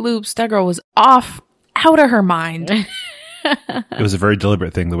them Fruit Loops? That girl was out of her mind. It was a very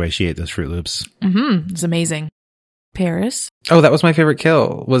deliberate thing, the way she ate those Fruit Loops. It's amazing. Paris? Oh, that was my favorite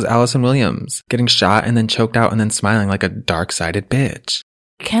kill, was Allison Williams getting shot and then choked out and then smiling like a dark-sided bitch.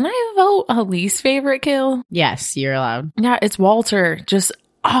 Can I vote a least favorite kill? Yes, you're allowed. Yeah, it's Walter. Just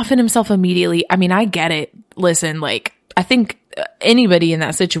offing himself immediately. I mean, I get it. Listen, I think anybody in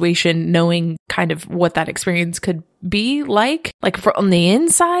that situation, knowing kind of what that experience could be like on the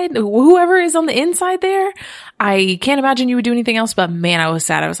inside, whoever is on the inside there, I can't imagine you would do anything else. But man, I was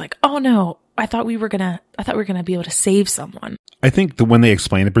sad. I was like, oh no, I thought we were gonna be able to save someone. I think that when they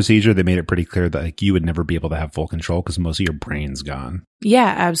explained the procedure, they made it pretty clear that you would never be able to have full control because most of your brain's gone.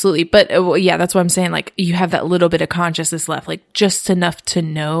 Yeah, absolutely. But yeah, that's what I'm saying. You have that little bit of consciousness left, just enough to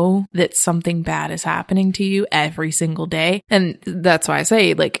know that something bad is happening to you every single day. And that's why I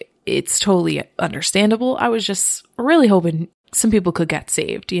say, it's totally understandable. I was just really hoping some people could get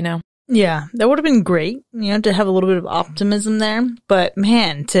saved, Yeah, that would have been great, to have a little bit of optimism there. But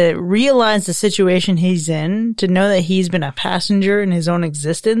man, to realize the situation he's in, to know that he's been a passenger in his own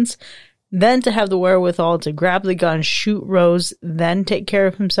existence, then to have the wherewithal to grab the gun, shoot Rose, then take care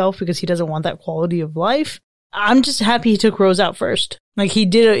of himself because he doesn't want that quality of life. I'm just happy he took Rose out first. Like he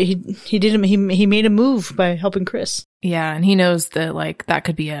made a move by helping Chris. Yeah, and he knows that like that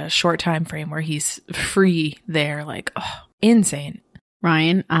could be a short time frame where he's free there. Like, oh, insane.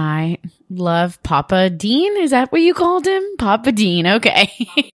 Ryan, I love Papa Dean. Is that what you called him? Papa Dean. Okay.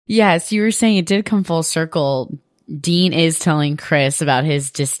 Yes, you were saying it did come full circle. Dean is telling Chris about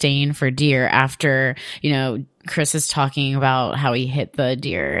his disdain for deer after, Chris is talking about how he hit the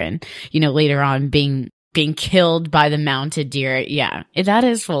deer and, later on being killed by the mounted deer. Yeah, that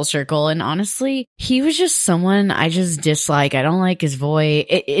is full circle. And honestly, he was just someone I just dislike. I don't like his voice.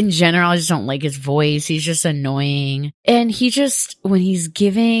 In general, I just don't like his voice. He's just annoying. And he just, when he's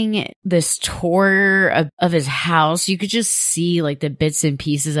giving this tour of his house, you could just see like the bits and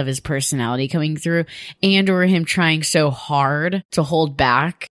pieces of his personality coming through, and or him trying so hard to hold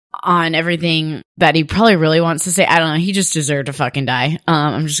back on everything that he probably really wants to say. I don't know. He just deserved to fucking die.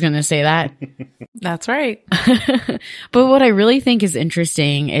 I'm just going to say that. That's right. But what I really think is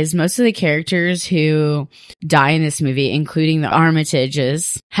interesting is most of the characters who die in this movie, including the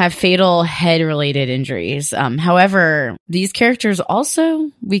Armitages, have fatal head-related injuries. However, these characters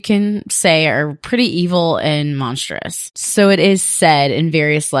also, we can say, are pretty evil and monstrous. So it is said in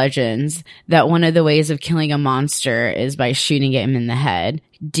various legends that one of the ways of killing a monster is by shooting him in the head,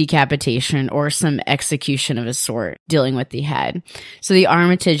 decapitation, or some execution of a sort dealing with the head. So the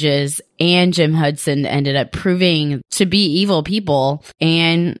Armitages and Jim Hudson ended up proving to be evil people,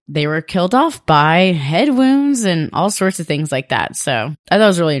 and they were killed off by head wounds and all sorts of things like that. So I thought it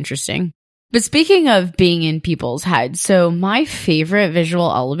was really interesting. But speaking of being in people's heads, so my favorite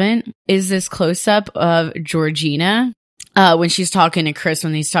visual element is this close-up of Georgina when she's talking to Chris,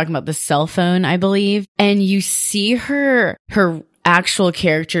 when he's talking about the cell phone, I believe. And you see her actual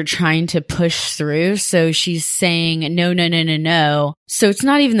character trying to push through. So she's saying, no. So it's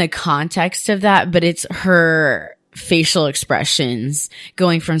not even the context of that, but it's her facial expressions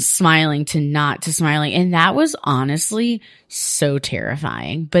going from smiling to not to smiling. And that was honestly so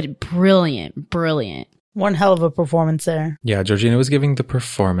terrifying, but brilliant. One hell of a performance there. Yeah, Georgina was giving the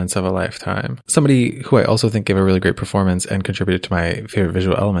performance of a lifetime. Somebody who I also think gave a really great performance and contributed to my favorite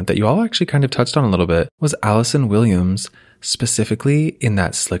visual element that you all actually kind of touched on a little bit was Allison Williams, specifically in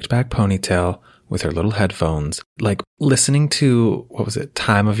that slicked back ponytail with her little headphones, like listening to,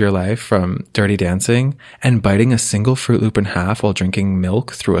 Time of Your Life from Dirty Dancing, and biting a single Fruit Loop in half while drinking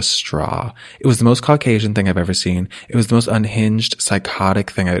milk through a straw. It was the most Caucasian thing I've ever seen. It was the most unhinged,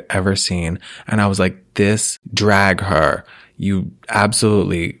 psychotic thing I'd ever seen. And I was like, this, drag her. You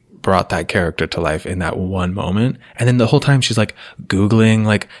absolutely brought that character to life in that one moment. And then the whole time she's like Googling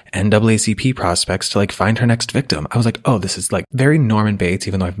like NAACP prospects to like find her next victim. I was like, oh, this is like very Norman Bates,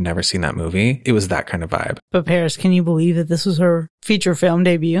 even though I've never seen that movie. It was that kind of vibe. But Paris, can you believe that this was her feature film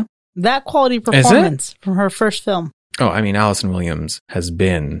debut? That quality performance from her first film. Oh, I mean, Allison Williams has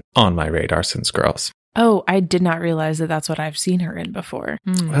been on my radar since Girls. Oh, I did not realize that that's what I've seen her in before.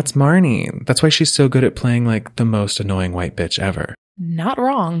 That's Marnie. That's why she's so good at playing like the most annoying white bitch ever. Not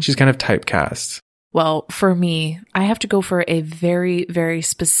wrong. She's kind of typecast. Well, for me, I have to go for a very, very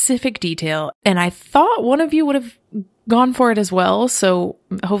specific detail. And I thought one of you would have gone for it as well. So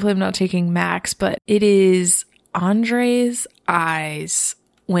hopefully I'm not taking Max, but it is Andre's eyes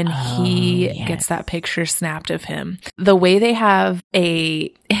when he gets that picture snapped of him. The way they have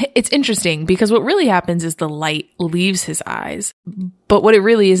it's interesting because what really happens is the light leaves his eyes. But what it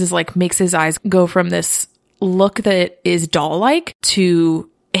really is like makes his eyes go from this look that is doll-like to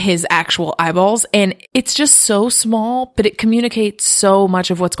his actual eyeballs. And it's just so small, but it communicates so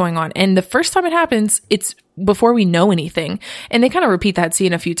much of what's going on. And the first time it happens, it's before we know anything. And they kind of repeat that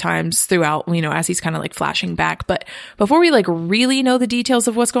scene a few times throughout, as he's kind of like flashing back. But before we like really know the details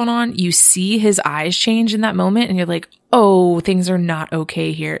of what's going on, you see his eyes change in that moment and you're like, oh, things are not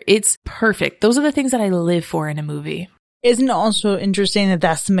okay here. It's perfect. Those are the things that I live for in a movie. Isn't it also interesting that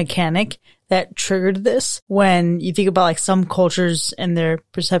that's the mechanic that triggered this? When you think about like some cultures and their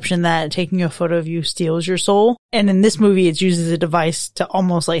perception that taking a photo of you steals your soul. And in this movie, it's used as a device to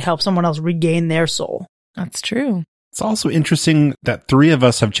almost like help someone else regain their soul. That's true. It's also interesting that three of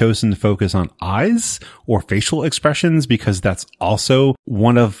us have chosen to focus on eyes or facial expressions because that's also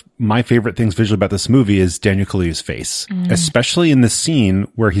one of my favorite things visually about this movie is Daniel Kaluuya's face, especially in the scene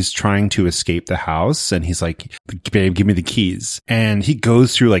where he's trying to escape the house and he's like, babe, give me the keys. And he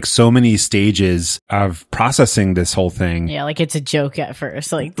goes through like so many stages of processing this whole thing. Yeah, like it's a joke at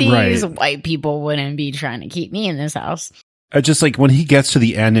first. Like these white people wouldn't be trying to keep me in this house. just like when he gets to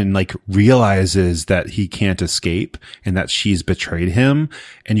the end and like realizes that he can't escape and that she's betrayed him,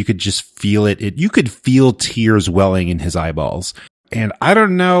 and you could just feel it. You could feel tears welling in his eyeballs. And I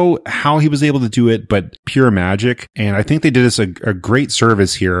don't know how he was able to do it, but pure magic. And I think they did us a great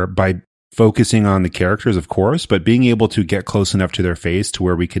service here by focusing on the characters, of course, but being able to get close enough to their face to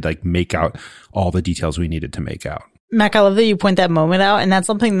where we could like make out all the details we needed to make out. Mac, I love that you point that moment out, and that's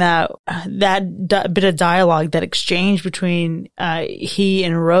something that bit of dialogue, that exchange between he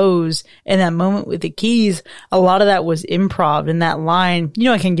and Rose in that moment with the keys, a lot of that was improv. In that line,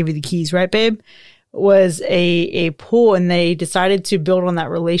 I can't give you the keys, right, babe? Was a pull, and they decided to build on that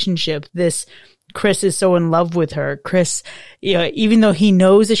relationship. Chris is so in love with her. Chris, even though he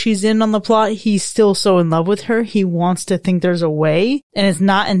knows that she's in on the plot, he's still so in love with her. He wants to think there's a way. And it's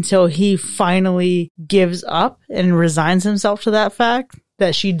not until he finally gives up and resigns himself to that fact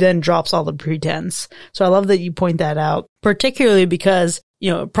that she then drops all the pretense. So I love that you point that out, particularly because,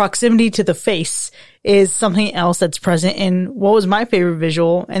 proximity to the face is something else that's present in what was my favorite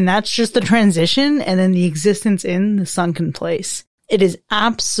visual. And that's just the transition and then the existence in the sunken place. It is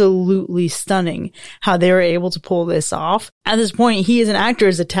absolutely stunning how they were able to pull this off. At this point, he as an actor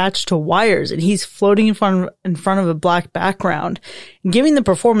is attached to wires, and he's floating in front of a black background, giving the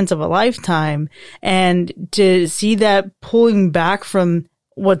performance of a lifetime. And to see that pulling back from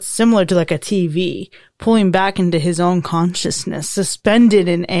what's similar to like a TV, pulling back into his own consciousness, suspended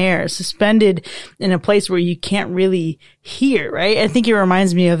in air, suspended in a place where you can't really hear, right? I think it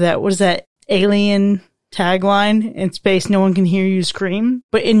reminds me of that, what is that, Alien tagline, in space no one can hear you scream,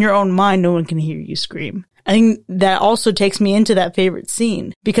 but in your own mind no one can hear you scream. I think that also takes me into that favorite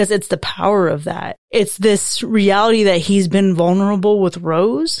scene, because it's the power of that. It's this reality that he's been vulnerable with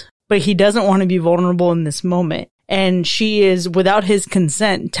Rose, but he doesn't want to be vulnerable in this moment. And she is, without his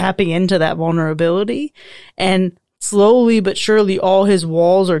consent, tapping into that vulnerability. And slowly but surely all his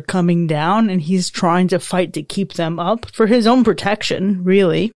walls are coming down, and he's trying to fight to keep them up for his own protection,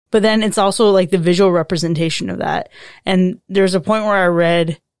 really. But then it's also like the visual representation of that. And there's a point where I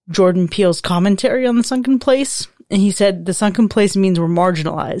read Jordan Peele's commentary on The Sunken Place, and he said, the sunken place means we're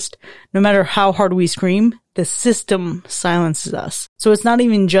marginalized. No matter how hard we scream, the system silences us. So it's not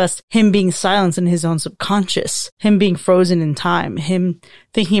even just him being silenced in his own subconscious, him being frozen in time, him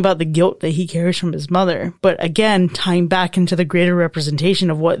thinking about the guilt that he carries from his mother, but again, tying back into the greater representation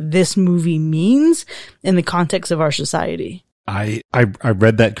of what this movie means in the context of our society. I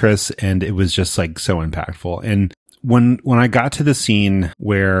read that, Chris, and it was just like so impactful. And when I got to the scene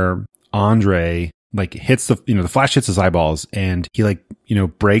where Andre like hits the flash hits his eyeballs, and he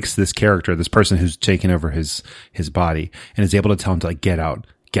breaks this character, this person who's taken over his body, and is able to tell him to like get out,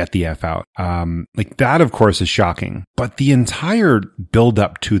 get the F out. Like that, of course, is shocking, but the entire build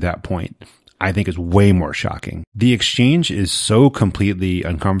up to that point, I think, is way more shocking. The exchange is so completely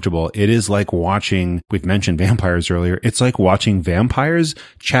uncomfortable. It is like watching, we've mentioned vampires earlier, it's like watching vampires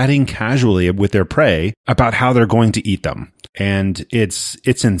chatting casually with their prey about how they're going to eat them. And it's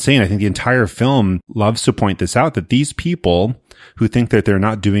insane. I think the entire film loves to point this out, that these people who think that they're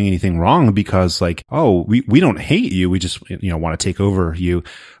not doing anything wrong because like, oh, we don't hate you, we just, want to take over you.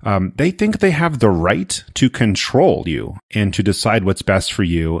 They think they have the right to control you and to decide what's best for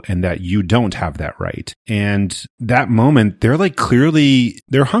you, and that you don't have that right. And that moment, they're like, clearly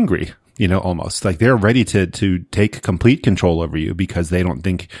they're hungry, almost like they're ready to take complete control over you because they don't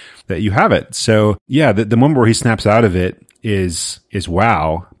think that you have it. So yeah, the moment where he snaps out of it is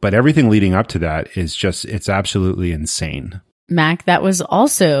wow. But everything leading up to that is just, it's absolutely insane. Mac, that was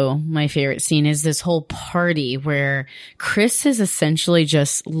also my favorite scene, is this whole party where Chris is essentially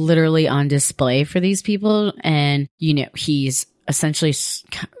just literally on display for these people. And, he's essentially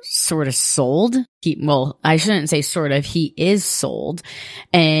sort of sold. I shouldn't say sort of, he is sold.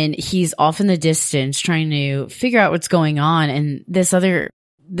 And he's off in the distance trying to figure out what's going on. And this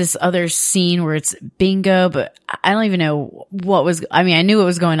other scene where it's bingo, but I don't even know I knew what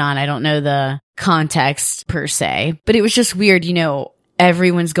was going on. I don't know the context per se, but it was just weird.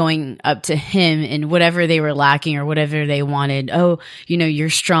 Everyone's going up to him and whatever they were lacking or whatever they wanted. Oh, you're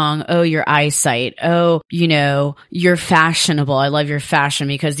strong. Oh, your eyesight. Oh, you're fashionable. I love your fashion,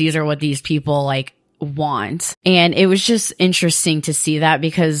 because these are what these people like want. And it was just interesting to see that,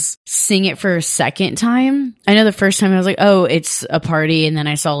 because seeing it for a second time, I know the first time I was like, oh, it's a party. And then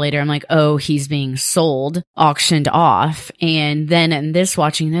I saw later, I'm like, oh, he's being sold, auctioned off. And then in this,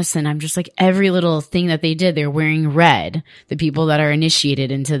 watching this, and I'm just like, every little thing that they did, they're wearing red, the people that are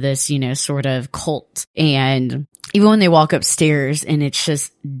initiated into this, sort of cult. And even when they walk upstairs and it's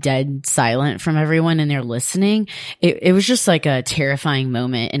just dead silent from everyone and they're listening, it was just like a terrifying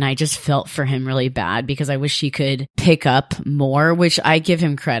moment. And I just felt for him really bad because I wish he could pick up more, which I give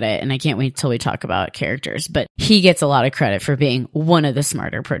him credit. And I can't wait till we talk about characters, but he gets a lot of credit for being one of the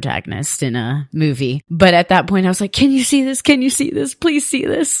smarter protagonists in a movie. But at that point I was like, can you see this? Can you see this? Please see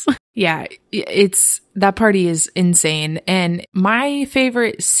this. Yeah, that party is insane. And my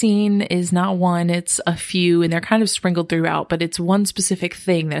favorite scene is not one, it's a few, and they're kind of sprinkled throughout, but it's one specific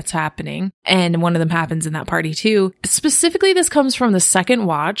thing that's happening. And one of them happens in that party too. Specifically, this comes from the second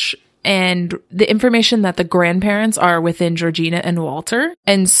watch and the information that the grandparents are within Georgina and Walter.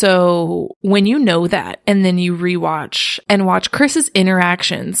 And so when you know that, and then you rewatch and watch Chris's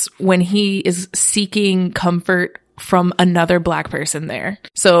interactions when he is seeking comfort from another Black person there.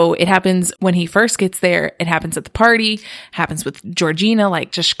 So it happens when he first gets there. It happens at the party, happens with Georgina,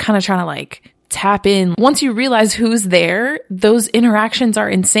 like just kind of trying to like tap in. Once you realize who's there, those interactions are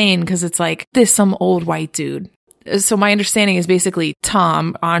insane because it's like this some old white dude. So my understanding is basically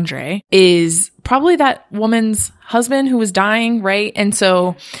Tom, Andre, is probably that woman's husband who was dying, right? And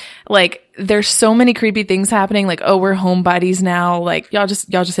so like there's so many creepy things happening, like, oh, we're home buddies now, like y'all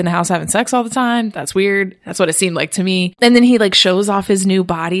just in the house having sex all the time. That's weird. That's what it seemed like to me. And then he like shows off his new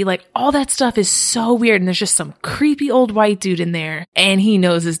body, like all that stuff is so weird. And there's just some creepy old white dude in there, and he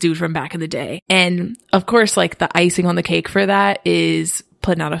knows this dude from back in the day. And of course, like the icing on the cake for that is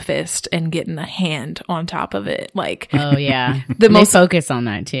putting out a fist and getting a hand on top of it. Like, oh yeah, they focus on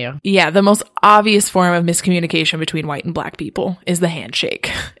that too. Yeah, the most obvious form of miscommunication between white and Black people is the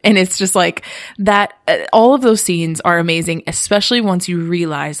handshake. And it's just like that. All of those scenes are amazing, especially once you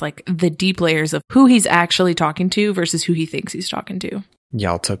realize like the deep layers of who he's actually talking to versus who he thinks he's talking to.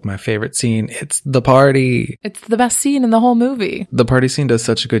 Y'all took my favorite scene. It's the party. It's the best scene in the whole movie. The party scene does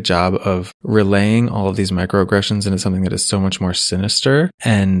such a good job of relaying all of these microaggressions into something that is so much more sinister.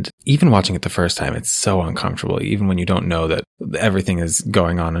 And even watching it the first time, it's so uncomfortable. Even when you don't know that everything is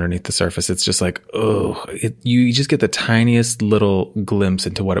going on underneath the surface, it's just like, oh, you just get the tiniest little glimpse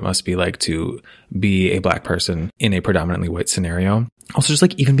into what it must be like to be a Black person in a predominantly white scenario. Also, just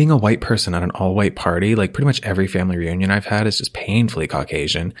like even being a white person at an all-white party, like pretty much every family reunion I've had is just painfully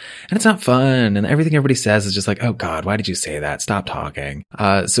Caucasian, and it's not fun. And everything everybody says is just like, oh God, why did you say that? Stop talking.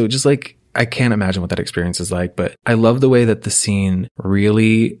 So just like, I can't imagine what that experience is like, but I love the way that the scene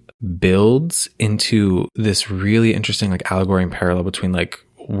really builds into this really interesting like allegory and parallel between like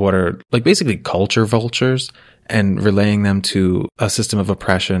what are like basically culture vultures and relaying them to a system of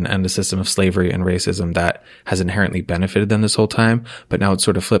oppression and a system of slavery and racism that has inherently benefited them this whole time. But now it's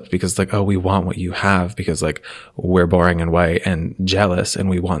sort of flipped because it's like, oh, we want what you have because like we're boring and white and jealous, and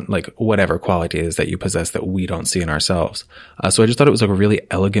we want like whatever quality it is that you possess that we don't see in ourselves. So I just thought it was like a really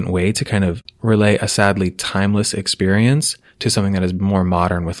elegant way to kind of relay a sadly timeless experience to something that is more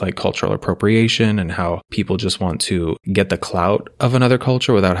modern with like cultural appropriation and how people just want to get the clout of another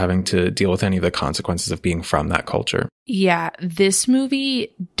culture without having to deal with any of the consequences of being from that culture. Yeah, this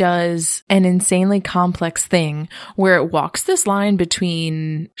movie does an insanely complex thing where it walks this line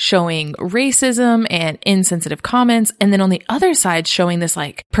between showing racism and insensitive comments, and then on the other side showing this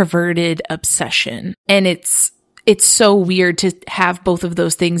like perverted obsession. And it's so weird to have both of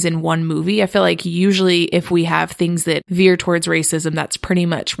those things in one movie. I feel like usually if we have things that veer towards racism, that's pretty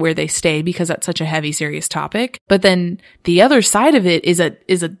much where they stay because that's such a heavy, serious topic. But then the other side of it is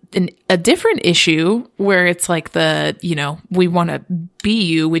a different issue where it's like the, you know, we want to be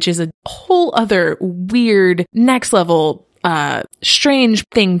you, which is a whole other weird next level strange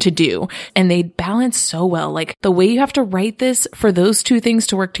thing to do. And they balance so well. Like the way you have to write this for those two things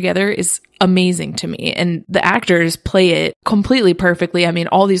to work together is amazing to me. And the actors play it completely perfectly. I mean,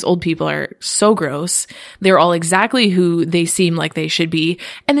 all these old people are so gross. They're all exactly who they seem like they should be.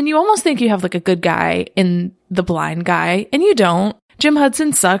 And then you almost think you have like a good guy in the blind guy, and you don't. Jim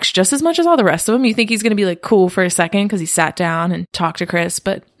Hudson sucks just as much as all the rest of them. You think he's going to be like cool for a second because he sat down and talked to Chris,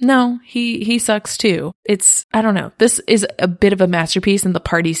 but no, he sucks too. I don't know. This is a bit of a masterpiece, and the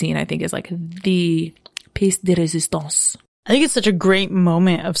party scene I think is like the piece de résistance. I think it's such a great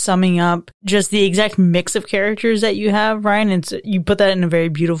moment of summing up just the exact mix of characters that you have, Ryan. You put that in a very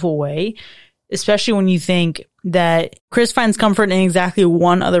beautiful way, especially when you think that Chris finds comfort in exactly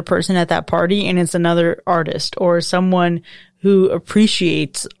one other person at that party, and it's another artist or someone who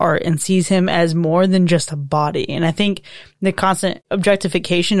appreciates art and sees him as more than just a body. And I think the constant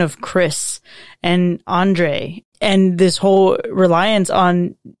objectification of Chris and Andre and this whole reliance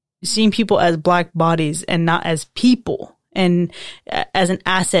on seeing people as black bodies and not as people and as an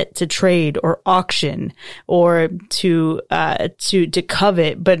asset to trade or auction or to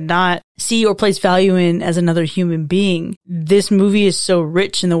covet, but not see or place value in as another human being. This movie is so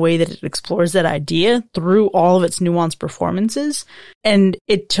rich in the way that it explores that idea through all of its nuanced performances. And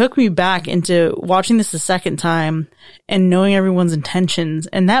it took me back into watching this the second time and knowing everyone's intentions.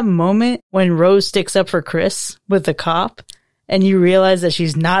 And that moment when Rose sticks up for Chris with the cop, and you realize that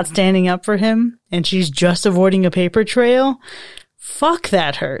she's not standing up for him and she's just avoiding a paper trail. Fuck,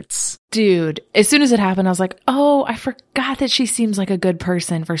 that hurts. Dude, as soon as it happened, I was like, oh, I forgot that she seems like a good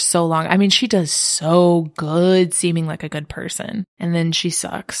person for so long. I mean, she does so good seeming like a good person. And then she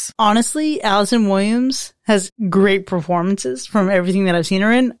sucks. Honestly, Allison Williams has great performances from everything that I've seen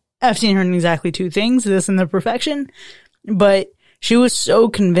her in. I've seen her in exactly two things, this and The Perfection. But she was so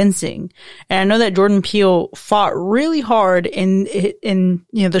convincing. And I know that Jordan Peele fought really hard in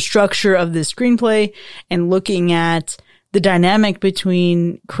the structure of the screenplay and looking at the dynamic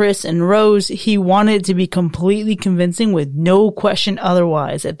between Chris and Rose. He wanted it to be completely convincing with no question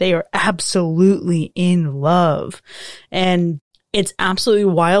otherwise that they are absolutely in love. And it's absolutely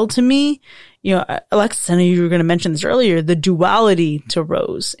wild to me. You know, Alexis, I know you were going to mention this earlier, the duality to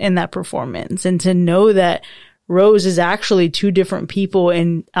Rose in that performance, and to know that Rose is actually two different people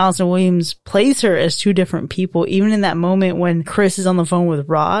and Allison Williams plays her as two different people, even in that moment when Chris is on the phone with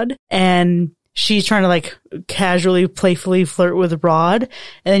Rod and she's trying to like casually, playfully flirt with Rod.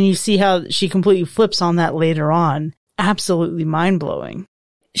 And then you see how she completely flips on that later on. Absolutely mind blowing.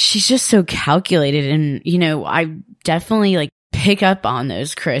 She's just so calculated. And, you know, I definitely like pick up on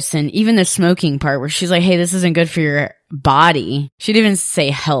those, Chris. And even the smoking part where she's like, hey, this isn't good for your body. She didn't even say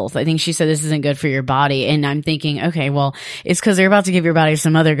health. I think she said this isn't good for your body. And I'm thinking, okay, well, it's because they're about to give your body to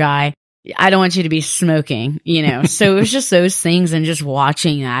some other guy. I don't want you to be smoking, you know? So it was just those things and just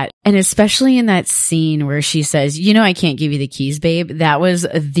watching that. And especially in that scene where she says, you know, I can't give you the keys, babe. That was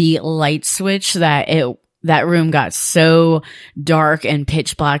the light switch that room got so dark and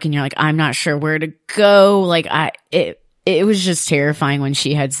pitch black. And you're like, I'm not sure where to go. Like it was just terrifying when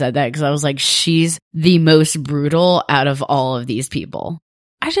she had said that, because I was like, she's the most brutal out of all of these people.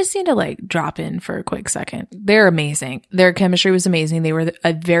 I just need to like drop in for a quick second. They're amazing. Their chemistry was amazing. They were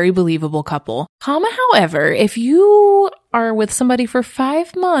a very believable couple. However, if you are with somebody for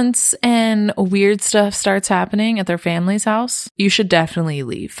 5 months and weird stuff starts happening at their family's house, you should definitely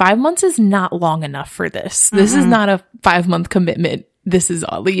leave. 5 months is not long enough for this. This is not a 5-month commitment. This is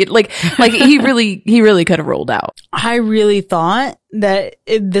oddly like he really could have rolled out. I really thought that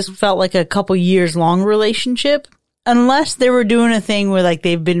this felt like a couple years long relationship, unless they were doing a thing where like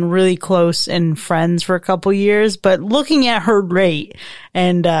they've been really close and friends for a couple years. But looking at her rate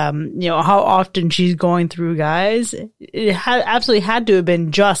and you know how often she's going through guys, it absolutely had to have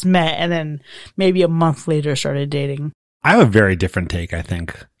been just met and then maybe a month later started dating. I have a very different take, I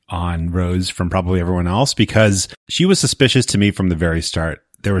think, on Rose from probably everyone else, because she was suspicious to me from the very start.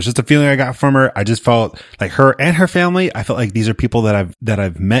 There was just a feeling I got from her. I just felt like her and her family. I felt like these are people that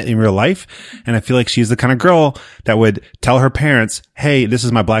I've met in real life. And I feel like she's the kind of girl that would tell her parents, hey, this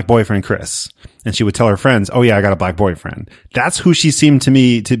is my black boyfriend, Chris. And she would tell her friends, oh yeah, I got a black boyfriend. That's who she seemed to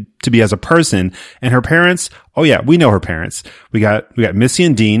me to be as a person. And her parents, oh yeah, we know her parents. We got Missy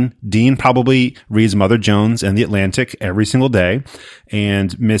and Dean. Dean probably reads Mother Jones and The Atlantic every single day.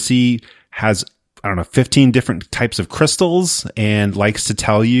 And Missy has, I don't know, 15 different types of crystals and likes to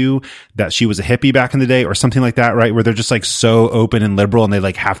tell you that she was a hippie back in the day or something like that, right? Where they're just like so open and liberal and they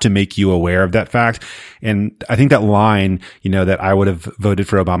like have to make you aware of that fact. And I think that line, you know, that I would have voted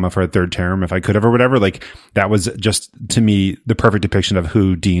for Obama for a third term if I could have or whatever, like that was just to me the perfect depiction of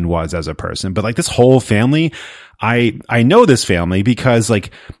who Dean was as a person. But like this whole family, I know this family because like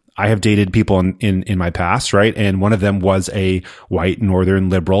I have dated people in my past, right? And one of them was a white northern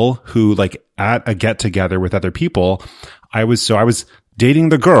liberal who like at a get together with other people, I was dating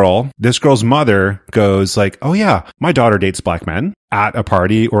the girl. This girl's mother goes like, oh yeah, my daughter dates black men at a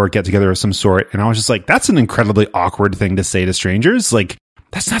party or a get together of some sort. And I was just like, that's an incredibly awkward thing to say to strangers. Like,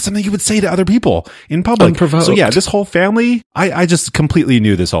 that's not something you would say to other people in public. Unprovoked. So yeah, this whole family, I just completely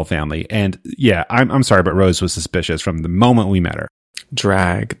knew this whole family. And yeah, I'm sorry, but Rose was suspicious from the moment we met her.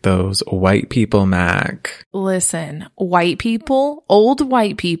 Drag those white people, Mac. Listen, white people, old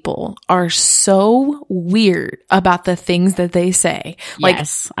white people are so weird about the things that they say. Like,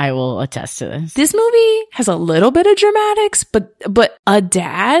 Yes, I will attest to this. this movie has a little bit of dramatics, but a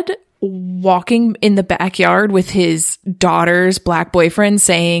dad walking in the backyard with his daughter's black boyfriend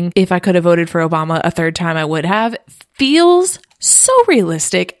saying, if I could have voted for Obama a third time, I would have, feels so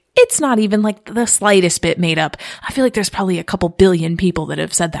realistic. it's not even like the slightest bit made up. I feel like there's probably a couple billion people that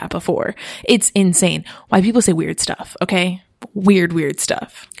have said that before. It's insane. Why people say weird stuff, okay? Weird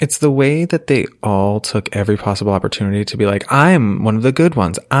stuff. It's the way that they all took every possible opportunity to be like, I'm one of the good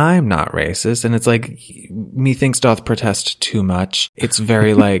ones. I'm not racist. And it's like, methinks doth protest too much. It's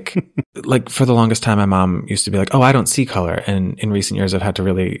very like for the longest time, my mom used to be like, oh, I don't see color. And in recent years, I've had to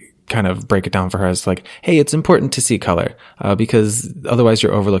really kind of break it down for her as like, hey, it's important to see color, because otherwise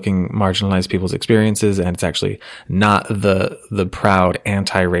you're overlooking marginalized people's experiences, and it's actually not the proud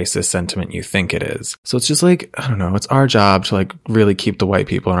anti-racist sentiment you think it is. So it's just like, I don't know, it's our job to like really keep the white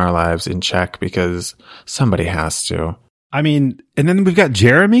people in our lives in check, because somebody has to. I mean, and then we've got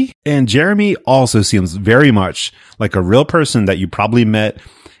Jeremy, and Jeremy also seems very much like a real person that you probably met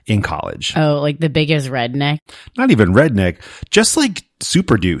in college. Oh, like the biggest redneck? Not even redneck, just like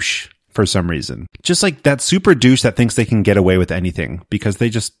super douche for some reason. Just like that super douche that thinks they can get away with anything because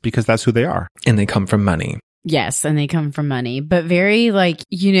that's who they are. And they come from money. Yes, and they come from money, but very like,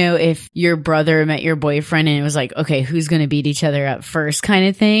 you know, if your brother met your boyfriend and it was like, okay, who's going to beat each other up first kind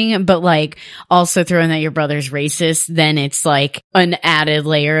of thing, but like also throwing that your brother's racist, then it's like an added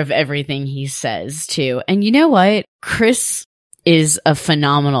layer of everything he says too. And you know what? Chris is a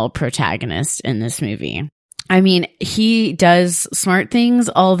phenomenal protagonist in this movie. I mean, he does smart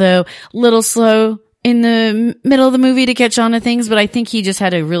things, although a little slow in the middle of the movie to catch on to things, but I think he just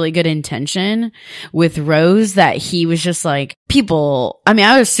had a really good intention with Rose, that he was just like, people, I mean,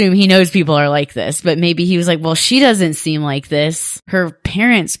 I would assume he knows people are like this, but maybe he was like, well, she doesn't seem like this. Her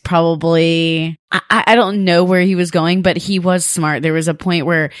parents probably, I don't know where he was going, but he was smart. There was a point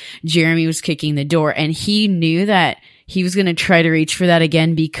where Jeremy was kicking the door and he knew that he was going to try to reach for that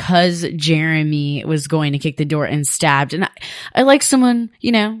again because Jeremy was going to kick the door and stabbed. And I like someone,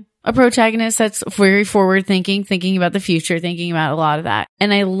 you know, a protagonist that's very forward thinking about the future, thinking about a lot of that.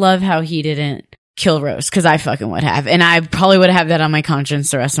 And I love how he didn't kill Rose, because I fucking would have. And I probably would have that on my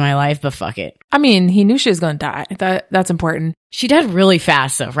conscience the rest of my life, but fuck it. I mean, he knew she was going to die. That's important. She died really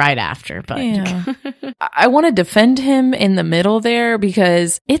fast, though, right after. But yeah. I want to defend him in the middle there,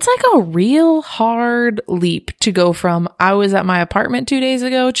 because it's like a real hard leap to go from I was at my apartment 2 days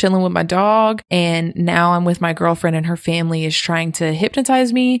ago chilling with my dog, and now I'm with my girlfriend and her family is trying to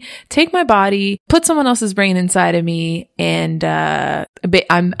hypnotize me, take my body, put someone else's brain inside of me, and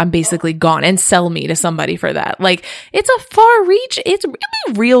I'm basically gone, and sell me to somebody for that. Like, it's a far reach. It's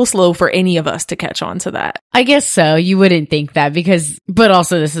really real slow for any of us to catch on to that. I guess so. You wouldn't think that but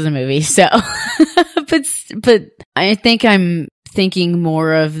also this is a movie, so but I think I'm thinking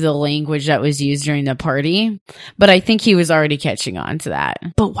more of the language that was used during the party, but I think he was already catching on to that.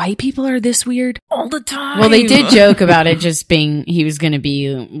 But white people are this weird all the time. Well, they did joke about it just being, he was going to be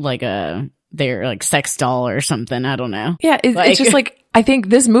like their like sex doll or something. I don't know. Yeah. It's just like, I think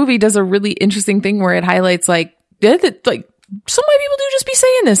this movie does a really interesting thing where it highlights like some white people do just be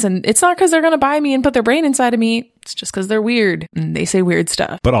saying this, and it's not because they're going to buy me and put their brain inside of me. It's just because they're weird and they say weird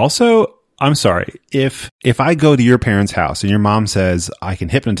stuff. But also, I'm sorry, if I go to your parents' house and your mom says I can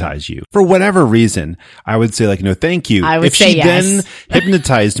hypnotize you for whatever reason, I would say like, no, thank you. I would if say she yes. Then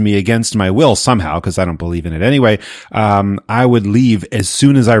hypnotized me against my will somehow, because I don't believe in it anyway, I would leave as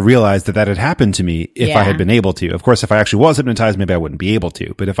soon as I realized that had happened to me if I had been able to. Of course, if I actually was hypnotized, maybe I wouldn't be able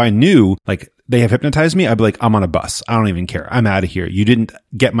to. But if I knew like they have hypnotized me, I'd be like, I'm on a bus. I don't even care. I'm out of here. You didn't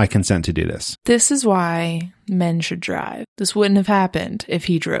get my consent to do this. This is why men should drive. This wouldn't have happened if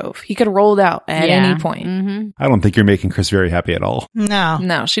he drove. He could have rolled out at any point. Mm-hmm. I don't think you're making Chris very happy at all.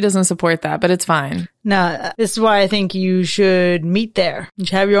 No, she doesn't support that, but it's fine. No, this is why I think you should meet there. You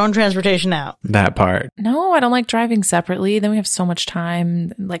should have your own transportation out. That part. No, I don't like driving separately. Then we have so much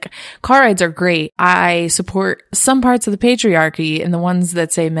time. Like, car rides are great. I support some parts of the patriarchy, and the ones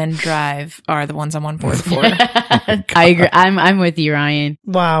that say men drive are the ones I'm on board for. I agree. I'm with you, Ryan.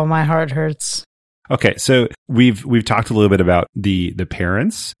 Wow, my heart hurts. Okay, so we've talked a little bit about the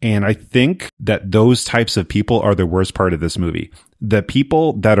parents, and I think that those types of people are the worst part of this movie. The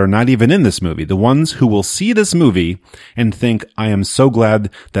people that are not even in this movie, the ones who will see this movie and think, I am so glad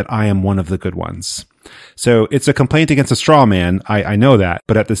that I am one of the good ones. So it's a complaint against a straw man. I know that.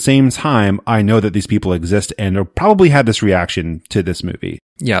 But at the same time, I know that these people exist and probably had this reaction to this movie.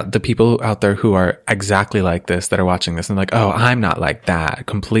 Yeah, the people out there who are exactly like this, that are watching this and like, oh, I'm not like that.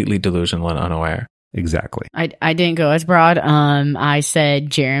 Completely delusional and unaware. Exactly. I didn't go as broad. I said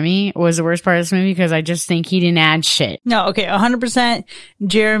Jeremy was the worst part of this movie because I just think he didn't add shit. No, okay, 100%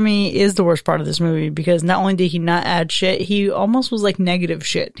 Jeremy is the worst part of this movie because not only did he not add shit, he almost was like negative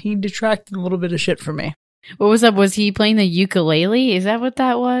shit. He detracted a little bit of shit from me. What was up? Was he playing the ukulele? Is that what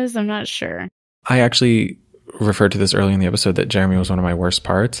that was? I'm not sure. I actually referred to this early in the episode that Jeremy was one of my worst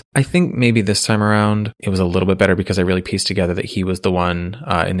parts. I think maybe this time around it was a little bit better because I really pieced together that he was the one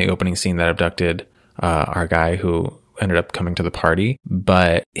in the opening scene that abducted our guy who ended up coming to the party.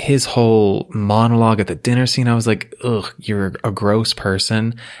 But his whole monologue at the dinner scene, I was like, ugh, you're a gross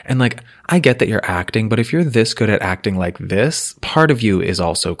person. And like, I get that you're acting, but if you're this good at acting like this, part of you is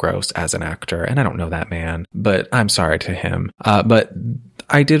also gross as an actor. And I don't know that man, but I'm sorry to him. But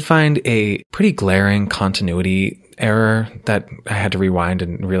I did find a pretty glaring continuity error that I had to rewind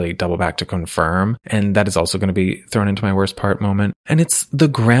and really double back to confirm. And that is also going to be thrown into my worst part moment. And it's the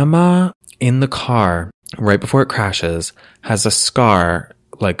grandma in the car right before it crashes has a scar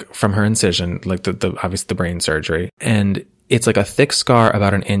like from her incision, like the obviously the brain surgery. And it's like a thick scar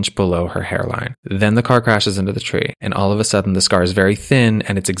about an inch below her hairline. Then the car crashes into the tree. And all of a sudden the scar is very thin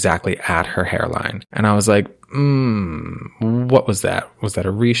and it's exactly at her hairline. And I was like, what was that? Was that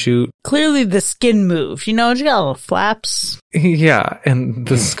a reshoot? Clearly the skin moved. You know, she got little flaps. Yeah. And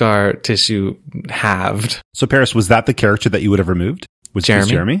the scar tissue halved. So Paris, was that the character that you would have removed? Was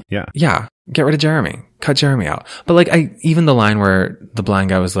Jeremy? Yeah. Yeah. Get rid of Jeremy. Cut Jeremy out. But like, even the line where the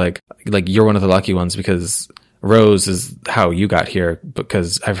blind guy was like, you're one of the lucky ones because Rose is how you got here,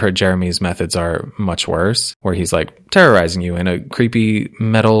 because I've heard Jeremy's methods are much worse, where he's like terrorizing you in a creepy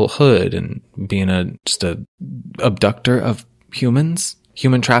metal hood and being just a abductor of humans,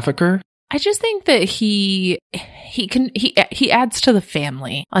 human trafficker. I just think that he adds to the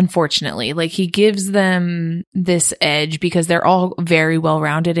family, unfortunately. Like, he gives them this edge because they're all very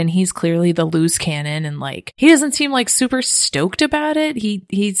well-rounded and he's clearly the loose cannon, and like, he doesn't seem like super stoked about it.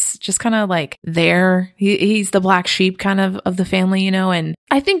 He's just kind of like there. He's the black sheep kind of the family, you know, and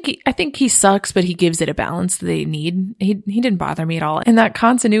I think he sucks, but he gives it a balance that they need. He didn't bother me at all. And that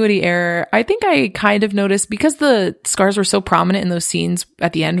continuity error, I think I kind of noticed because the scars were so prominent in those scenes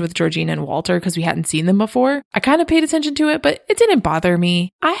at the end with Georgina and Walter, because we hadn't seen them before. I kind of paid attention to it, but it didn't bother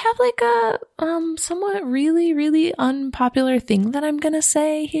me. I have like a somewhat really, really unpopular thing that I'm gonna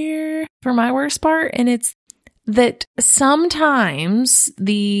say here for my worst part, and it's that sometimes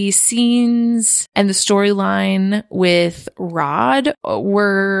the scenes and the storyline with Rod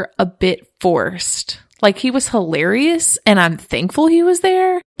were a bit forced. Like, he was hilarious and I'm thankful he was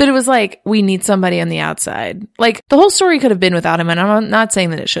there, but it was like, we need somebody on the outside. Like, the whole story could have been without him, and I'm not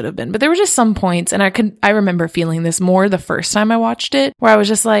saying that it should have been, but there were just some points, and I remember feeling this more the first time I watched it, where I was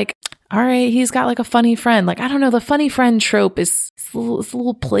just like, all right, he's got like a funny friend. Like, I don't know, the funny friend trope is a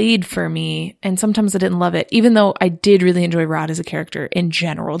little played for me, and sometimes I didn't love it, even though I did really enjoy Rod as a character in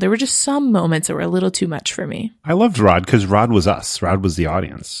general. There were just some moments that were a little too much for me. I loved Rod because Rod was us. Rod was the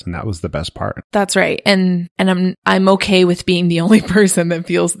audience, and that was the best part. That's right. And I'm okay with being the only person that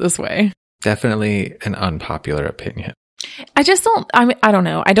feels this way. Definitely an unpopular opinion. I just don't, I don't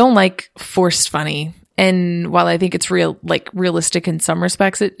know. I don't like forced funny. And while I think it's realistic in some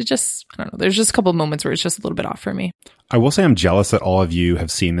respects, it just, I don't know. There's just a couple of moments where it's just a little bit off for me. I will say I'm jealous that all of you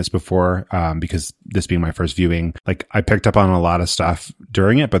have seen this before, because this being my first viewing, like, I picked up on a lot of stuff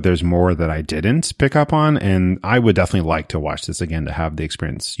during it, but there's more that I didn't pick up on. And I would definitely like to watch this again to have the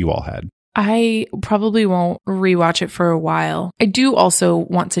experience you all had. I probably won't rewatch it for a while. I do also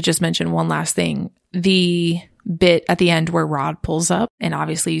want to just mention one last thing. The bit at the end where Rod pulls up and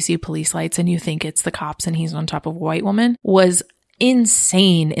obviously you see police lights and you think it's the cops and he's on top of a white woman was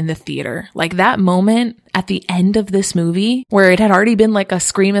insane in the theater. Like, that moment at the end of this movie where it had already been like a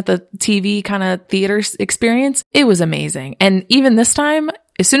scream at the TV kind of theater experience, it was amazing. And even this time,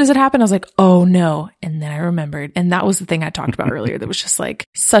 as soon as it happened, I was like, oh no. And then I remembered. And that was the thing I talked about earlier. That was just like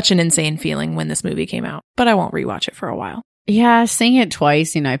such an insane feeling when this movie came out. But I won't rewatch it for a while. Yeah, seeing it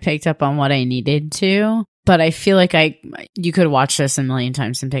twice, I picked up on what I needed to. But I feel like you could watch this a million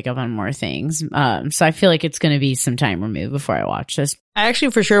times and pick up on more things. So I feel like it's going to be some time removed before I watch this. I actually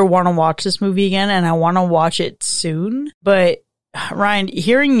for sure want to watch this movie again, and I want to watch it soon. But Ryan,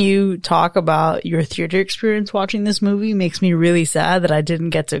 hearing you talk about your theater experience watching this movie makes me really sad that I didn't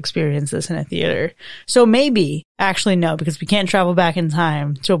get to experience this in a theater. So maybe, actually no, because we can't travel back in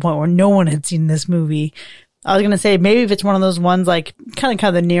time to a point where no one had seen this movie. I was going to say, maybe if it's one of those ones like kind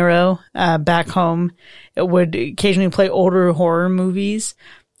of the Nero back home, it would occasionally play older horror movies.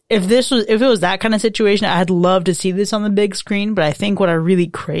 If it was that kind of situation, I'd love to see this on the big screen. But I think what I really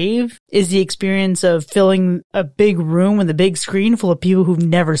crave is the experience of filling a big room with a big screen full of people who've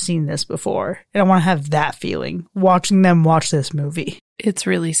never seen this before. And I want to have that feeling watching them watch this movie. It's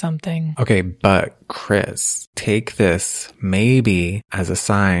really something. Okay, but Chris, take this maybe as a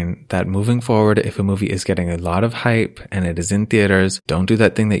sign that moving forward, if a movie is getting a lot of hype and it is in theaters, don't do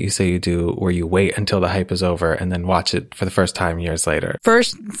that thing that you say you do where you wait until the hype is over and then watch it for the first time years later.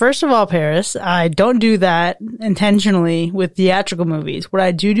 First of all, Paris, I don't do that intentionally with theatrical movies. What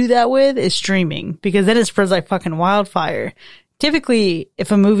I do that with is streaming, because then it spreads like fucking wildfire. Typically,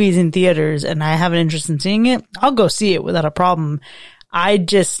 if a movie is in theaters and I have an interest in seeing it, I'll go see it without a problem. I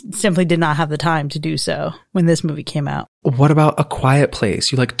just simply did not have the time to do so when this movie came out. What about A Quiet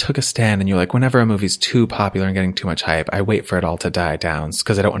Place? You like took a stand and you're like, whenever a movie's too popular and getting too much hype, I wait for it all to die down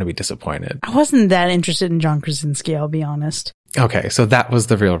because I don't want to be disappointed. I wasn't that interested in John Krasinski, I'll be honest. Okay, so that was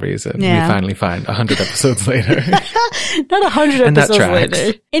the real reason. Yeah. We finally find 100 episodes later. Not 100 And that episodes tracks.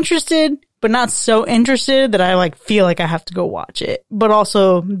 later. Interested, but not so interested that I like feel like I have to go watch it. But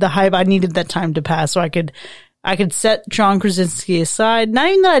also the hype, I needed that time to pass so I could set John Krasinski aside. Not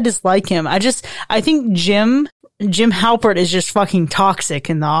even that I dislike him. I think Jim Halpert is just fucking toxic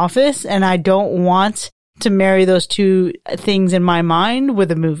in The Office, and I don't want to marry those two things in my mind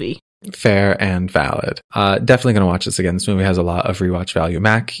with a movie. Fair and valid. Definitely going to watch this again. This movie has a lot of rewatch value.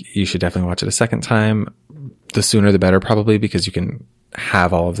 Mac, you should definitely watch it a second time. The sooner the better, probably, because you can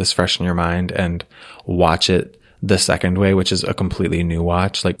have all of this fresh in your mind and watch it the second way, which is a completely new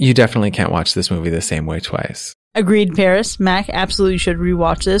watch. Like, you definitely can't watch this movie the same way twice. Agreed, Paris. Mac absolutely should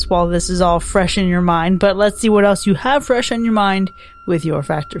rewatch this while this is all fresh in your mind. But let's see what else you have fresh in your mind with your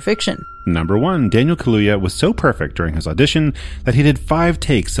Fact or Fiction. Number 1, Daniel Kaluuya was so perfect during his audition that he did 5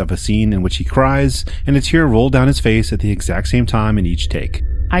 takes of a scene in which he cries, and a tear rolled down his face at the exact same time in each take.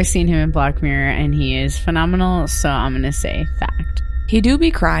 I've seen him in Black Mirror and he is phenomenal, so I'm going to say fact. He do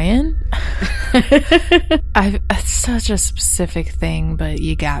be crying. It's such a specific thing, but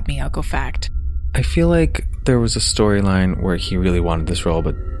you got me. I'll go fact. I feel like there was a storyline where he really wanted this role,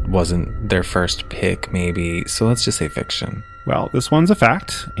 but wasn't their first pick, maybe. So let's just say fiction. Well, this one's a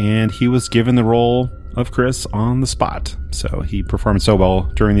fact, and he was given the role of Chris on the spot. So he performed so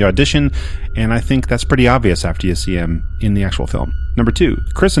well during the audition, and I think that's pretty obvious after you see him in the actual film. Number 2,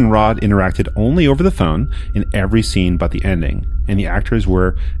 Chris and Rod interacted only over the phone in every scene but the ending, and the actors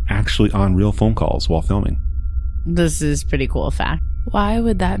were actually on real phone calls while filming. This is pretty cool fact. Why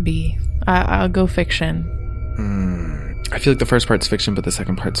would that be? I'll go fiction. I feel like the first part's fiction, but the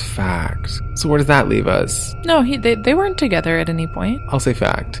second part's fact. So where does that leave us? No, they weren't together at any point. I'll say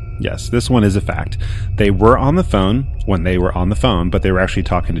fact. Yes, this one is a fact. They were on the phone when they were on the phone, but they were actually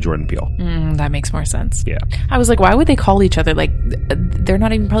talking to Jordan Peele. That makes more sense. Yeah. I was like, why would they call each other? Like, they're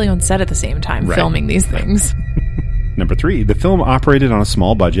not even probably on set at the same time filming these things. Number 3, the film operated on a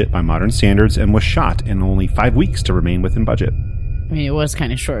small budget by modern standards and was shot in only 5 weeks to remain within budget. I mean, it was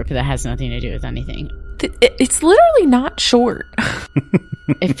kind of short, but that has nothing to do with anything. It's literally not short.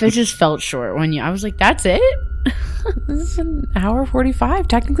 It just felt short when I was like, that's it? This is an hour 45.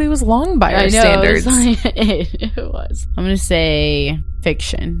 Technically, it was long by our standards. It was. I'm going to say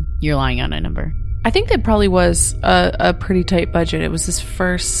fiction. You're lying on a number. I think that probably was a pretty tight budget. It was his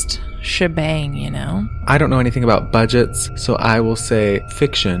first shebang, you know? I don't know anything about budgets, so I will say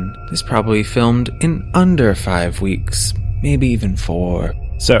fiction is probably filmed in under 5 weeks, maybe even 4.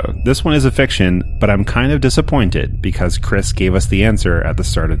 So, this one is a fiction, but I'm kind of disappointed because Chris gave us the answer at the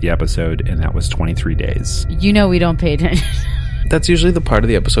start of the episode, and that was 23 days. You know we don't pay attention. That's usually the part of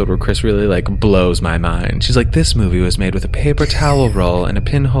the episode where Chris really, blows my mind. She's like, this movie was made with a paper towel roll and a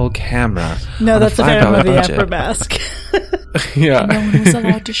pinhole camera. No, that's the Phantom of the budget. Opera mask. Yeah. No one was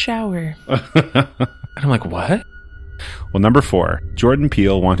allowed to shower. And I'm like, what? Well, number 4, Jordan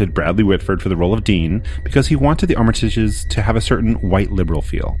Peele wanted Bradley Whitford for the role of Dean because he wanted the Armitages to have a certain white liberal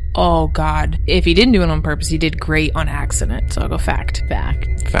feel. Oh, God. If he didn't do it on purpose, he did great on accident. So I'll go fact.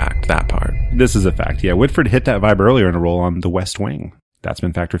 Fact. Fact, that part. This is a fact. Yeah, Whitford hit that vibe earlier in a role on The West Wing. That's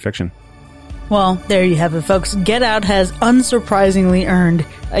been fact or fiction. Well, there you have it, folks. Get Out has unsurprisingly earned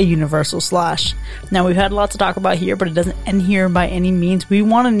a Universal Slash. Now, we've had a lot to talk about here, but it doesn't end here by any means. We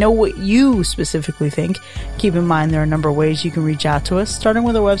want to know what you specifically think. Keep in mind there are a number of ways you can reach out to us, starting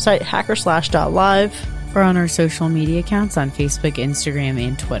with our website, hackerslash.live. Or on our social media accounts on Facebook, Instagram,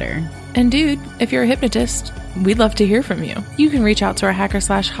 and Twitter. And dude, if you're a hypnotist, we'd love to hear from you. You can reach out to our Hacker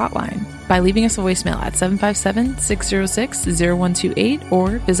Slash hotline by leaving us a voicemail at 757-606-0128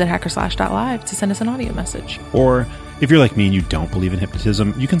 or visit hackerslash.live to send us an audio message. Or, if you're like me and you don't believe in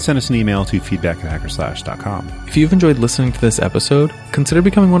hypnotism, you can send us an email to feedback@hackerslash.com. If you've enjoyed listening to this episode, consider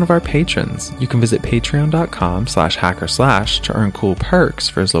becoming one of our patrons. You can visit patreon.com/hackerslash to earn cool perks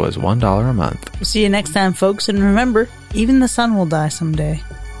for as low as $1 a month. We'll see you next time, folks. And remember, even the sun will die someday.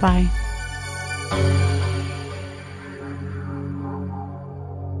 Bye.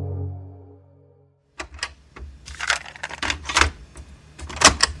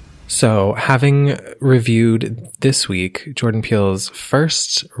 So, having reviewed this week Jordan Peele's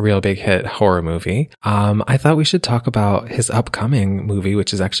first real big hit horror movie, I thought we should talk about his upcoming movie,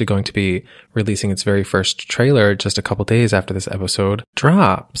 which is actually going to be releasing its very first trailer just a couple days after this episode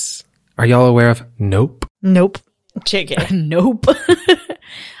drops. Are y'all aware of Nope? Nope. JK. Nope.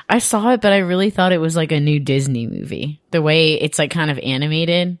 I saw it, but I really thought it was like a new Disney movie. The way it's like kind of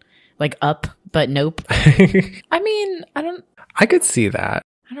animated, like Up, but Nope. I mean, I could see that.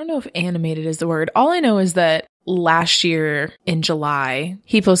 I don't know if animated is the word. All I know is that last year in July,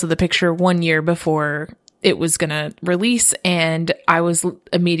 he posted the picture 1 year before it was going to release. And I was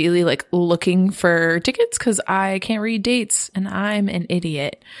immediately like looking for tickets because I can't read dates and I'm an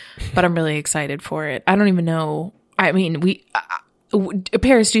idiot, but I'm really excited for it. I don't even know. I mean,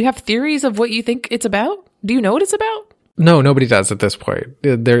 Paris, do you have theories of what you think it's about? Do you know what it's about? No, nobody does at this point.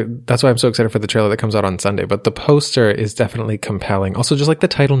 That's why I'm so excited for the trailer that comes out on Sunday. But the poster is definitely compelling. Also, just like the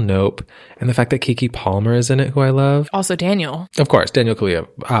title Nope and the fact that Keke Palmer is in it, who I love. Also Daniel. Of course, Daniel Kaluuya,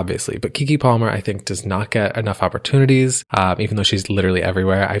 obviously. But Keke Palmer, I think, does not get enough opportunities. Even though she's literally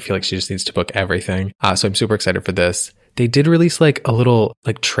everywhere, I feel like she just needs to book everything. So I'm super excited for this. They did release like a little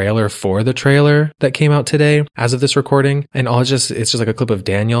like trailer for the trailer that came out today as of this recording. And it's just like a clip of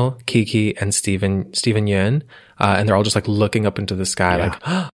Daniel, Keke, and Steven Yeun. And they're all just like looking up into the sky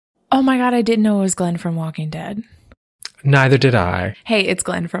like, oh my God, I didn't know it was Glenn from Walking Dead. Neither did I. Hey, it's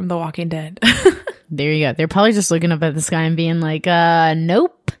Glenn from The Walking Dead. There you go. They're probably just looking up at the sky and being like,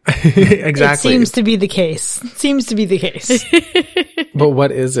 nope. Exactly. It seems to be the case. But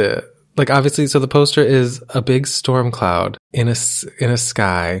what is it? Like, obviously, so the poster is a big storm cloud in a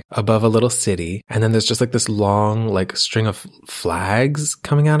sky above a little city. And then there's just like this long, like string of flags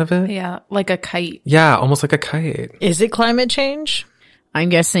coming out of it. Yeah, like a kite. Yeah, almost like a kite. Is it climate change? I'm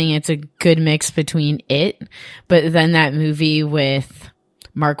guessing it's a good mix between it, but then that movie with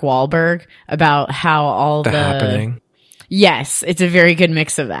Mark Wahlberg about how all The Happening. Yes, it's a very good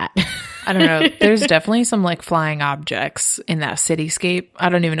mix of that. I don't know. There's definitely some like flying objects in that cityscape. I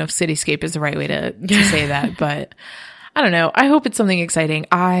don't even know if cityscape is the right way to say that, but I don't know. I hope it's something exciting.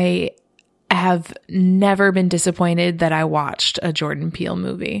 I have never been disappointed that I watched a Jordan Peele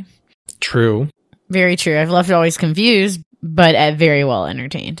movie. True. Very true. I've left always confused, but very well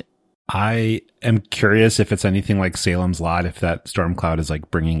entertained. I am curious if it's anything like Salem's Lot, if that storm cloud is like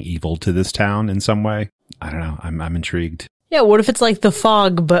bringing evil to this town in some way. I don't know. I'm intrigued. Yeah, what if it's like The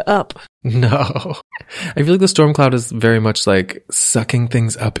Fog, but up? No. I feel like the storm cloud is very much like sucking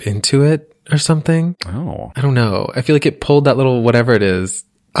things up into it or something. Oh. I don't know. I feel like it pulled that little whatever it is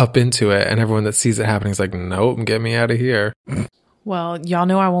up into it, and everyone that sees it happening is like, nope, get me out of here. Well, y'all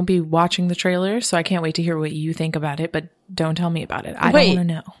know I won't be watching the trailer, so I can't wait to hear what you think about it, but don't tell me about it. I don't want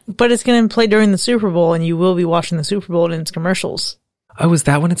to know. But it's going to play during the Super Bowl, and you will be watching the Super Bowl and its commercials. Oh, is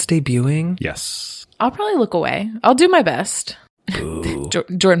that when it's debuting? Yes. I'll probably look away. I'll do my best.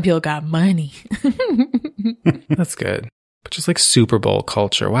 Jordan Peele got money. That's good. But just like Super Bowl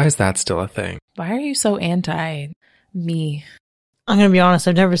culture, why is that still a thing? Why are you so anti me? I'm going to be honest,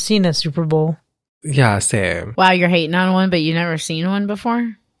 I've never seen a Super Bowl. Yeah, same. Wow, you're hating on one, but you've never seen one before?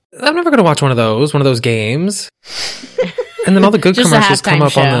 I'm never going to watch one of those games. And then all the good Just a commercials come halftime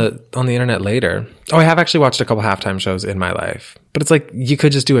up show. on the internet later. Oh, I have actually watched a couple halftime shows in my life. But it's like, you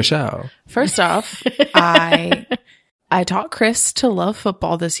could just do a show. First off, I taught Chris to love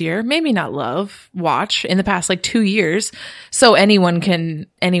football this year. Maybe not love, watch in the past like 2 years. So anyone can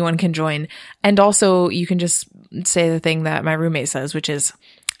join. And also you can just say the thing that my roommate says, which is,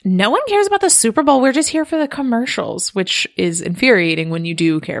 no one cares about the Super Bowl. We're just here for the commercials, which is infuriating when you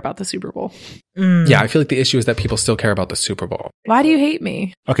do care about the Super Bowl. Yeah, I feel like the issue is that people still care about the Super Bowl. Why do you hate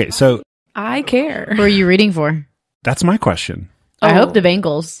me? Okay, so I care. Who are you rooting for? that's my question. I hope the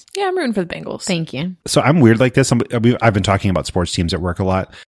Bengals. Yeah, I'm rooting for the Bengals. Thank you. So I'm weird like this. I've been talking about sports teams at work a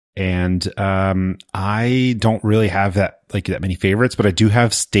lot. And I don't really have that many favorites, but I do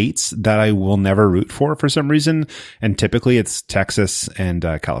have states that I will never root for some reason. And typically it's Texas and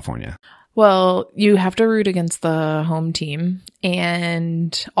California. Well, you have to root against the home team.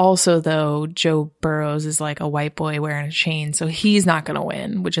 And also, though, Joe Burrows is like a white boy wearing a chain, so he's not going to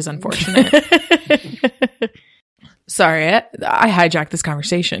win, which is unfortunate. Sorry, I hijacked this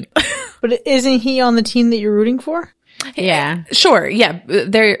conversation. But isn't he on the team that you're rooting for? Yeah. Sure, yeah.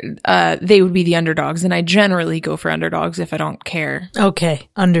 They would be the underdogs, and I generally go for underdogs if I don't care. Okay,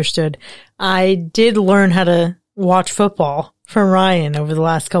 understood. I did learn how to watch football from Ryan over the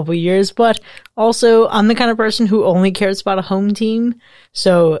last couple of years, but also I'm the kind of person who only cares about a home team.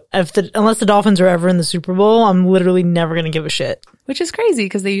 So unless the Dolphins are ever in the Super Bowl, I'm literally never going to give a shit. Which is crazy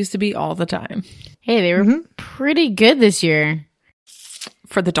because they used to be all the time. Hey, they were pretty good this year.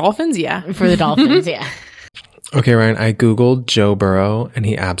 For the Dolphins, yeah. For the Dolphins, yeah. Okay, Ryan, I Googled Joe Burrow and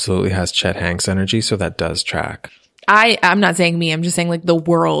he absolutely has Chet Hanks energy, so that does track. I'm not saying me. I'm just saying like the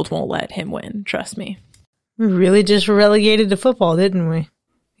world won't let him win. Trust me. We really just relegated to football, didn't we?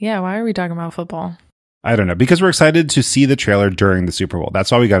 Yeah. Why are we talking about football? I don't know, because we're excited to see the trailer during the Super Bowl.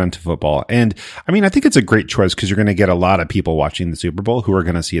 That's why we got into football. And I mean, I think it's a great choice because you're going to get a lot of people watching the Super Bowl who are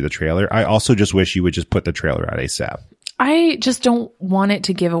going to see the trailer. I also just wish you would just put the trailer out ASAP. I just don't want it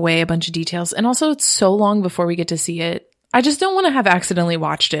to give away a bunch of details. And also it's so long before we get to see it. I just don't want to have accidentally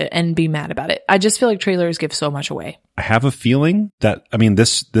watched it and be mad about it. I just feel like trailers give so much away. I have a feeling that, I mean,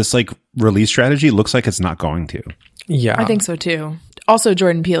 this like release strategy looks like it's not going to. Yeah. I think so too. Also,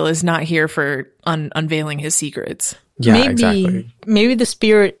 Jordan Peele is not here for unveiling his secrets. Yeah, maybe, exactly. Maybe the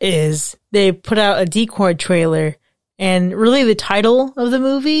spirit is they put out a decoy trailer and really the title of the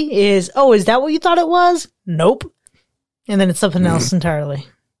movie is, oh, is that what you thought it was? Nope. And then it's something else entirely.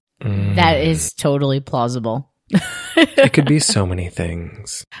 That is totally plausible. It could be so many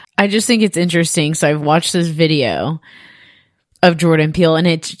things. I just think it's interesting. So I've watched this video of Jordan Peele, and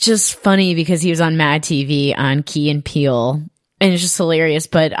it's just funny because he was on Mad TV on Key and Peele, and it's just hilarious.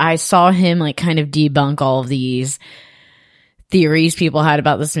 But I saw him like kind of debunk all of these theories people had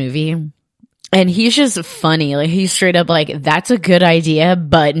about this movie. And he's just funny. Like, he's straight up like, that's a good idea,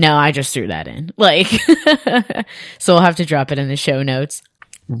 but no, I just threw that in. Like, so we'll have to drop it in the show notes.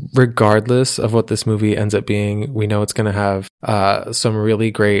 Regardless of what this movie ends up being, we know it's going to have some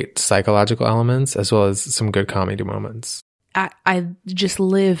really great psychological elements as well as some good comedy moments. I just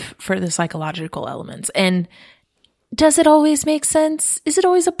live for the psychological elements. And does it always make sense? Is it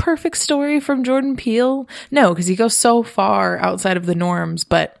always a perfect story from Jordan Peele? No, because he goes so far outside of the norms,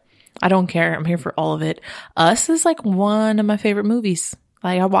 but I don't care. I'm here for all of it. Us is like one of my favorite movies.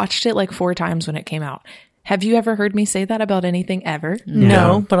 Like, I watched it like 4 times when it came out. Have you ever heard me say that about anything ever?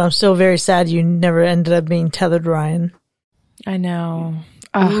 No, but I'm still very sad you never ended up being tethered, Ryan. I know.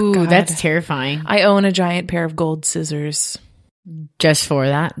 Ooh, God. that's terrifying. I own a giant pair of gold scissors. Just for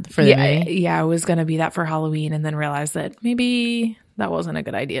that? For the movie? Yeah, I was going to be that for Halloween and then realized that maybe that wasn't a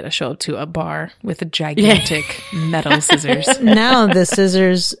good idea to show up to a bar with a gigantic metal scissors. Now the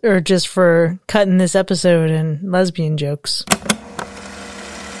scissors are just for cutting this episode and lesbian jokes.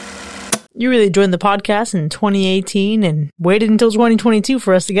 You really joined the podcast in 2018 and waited until 2022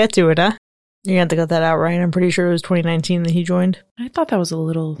 for us to get to it, huh? You're going to have to cut that out, Ryan. I'm pretty sure it was 2019 that he joined. I thought that was a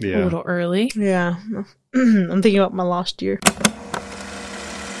little early. Yeah. I'm thinking about my last year.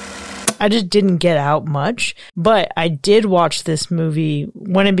 I just didn't get out much, but I did watch this movie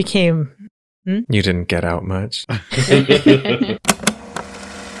when it became... You didn't get out much.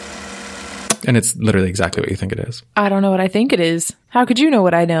 And it's literally exactly what you think it is. I don't know what I think it is. How could you know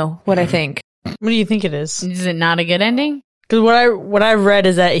what I know? What I think? What do you think it is? Is it not a good ending? Because what I read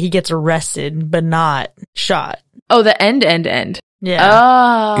is that he gets arrested, but not shot. Oh, the end. Yeah.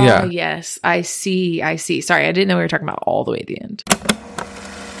 Oh, Yeah. Yes. I see. Sorry, I didn't know we were talking about all the way at the end.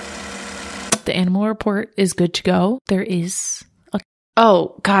 The animal report is good to go. There is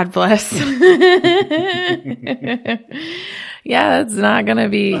oh, God bless. Yeah, that's not going to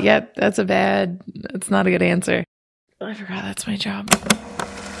be, that's not a good answer. I forgot that's my job.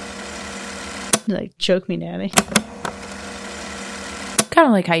 Like, choke me, daddy. Kind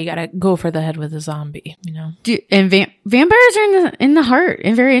of like how you got to go for the head with a zombie, you know? And vampires are in the heart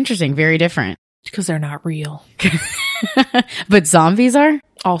and very interesting, very different. Because they're not real. But zombies are?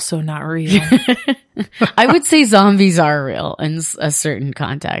 Also not real. I would say zombies are real in a certain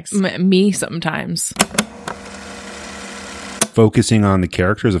context. Me sometimes. Focusing on the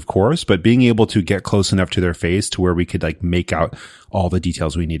characters, of course, but being able to get close enough to their face to where we could like make out all the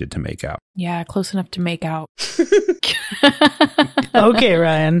details we needed to make out. Yeah, close enough to make out. Okay,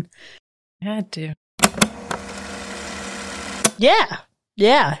 Ryan. I had to. Yeah.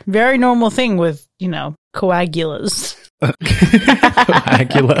 Very normal thing with, coagulas.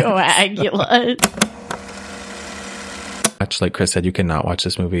 Coagula. Much like Chris said, you cannot watch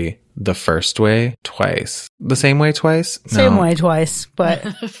this movie the first way twice. The same way twice? No. Same way twice, but...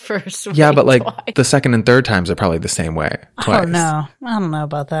 First Yeah, but like twice. the second and third times are probably the same way twice. Oh, no. I don't know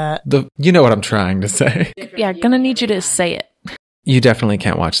about that. You know what I'm trying to say. Yeah, gonna need you to say it. You definitely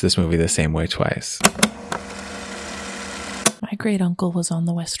can't watch this movie the same way twice. My great uncle was on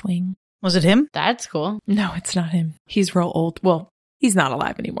the West Wing. Was it him? That's cool. No, it's not him. He's real old. Well, he's not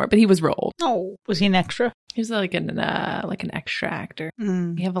alive anymore, but he was real old. Oh, was he an extra? He was like an extra actor.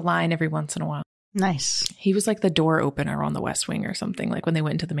 Mm, You have a line every once in a while. nice. He was like the door opener on the West Wing or something, like when they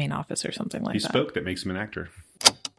went into the main office or something like that. That makes him an actor.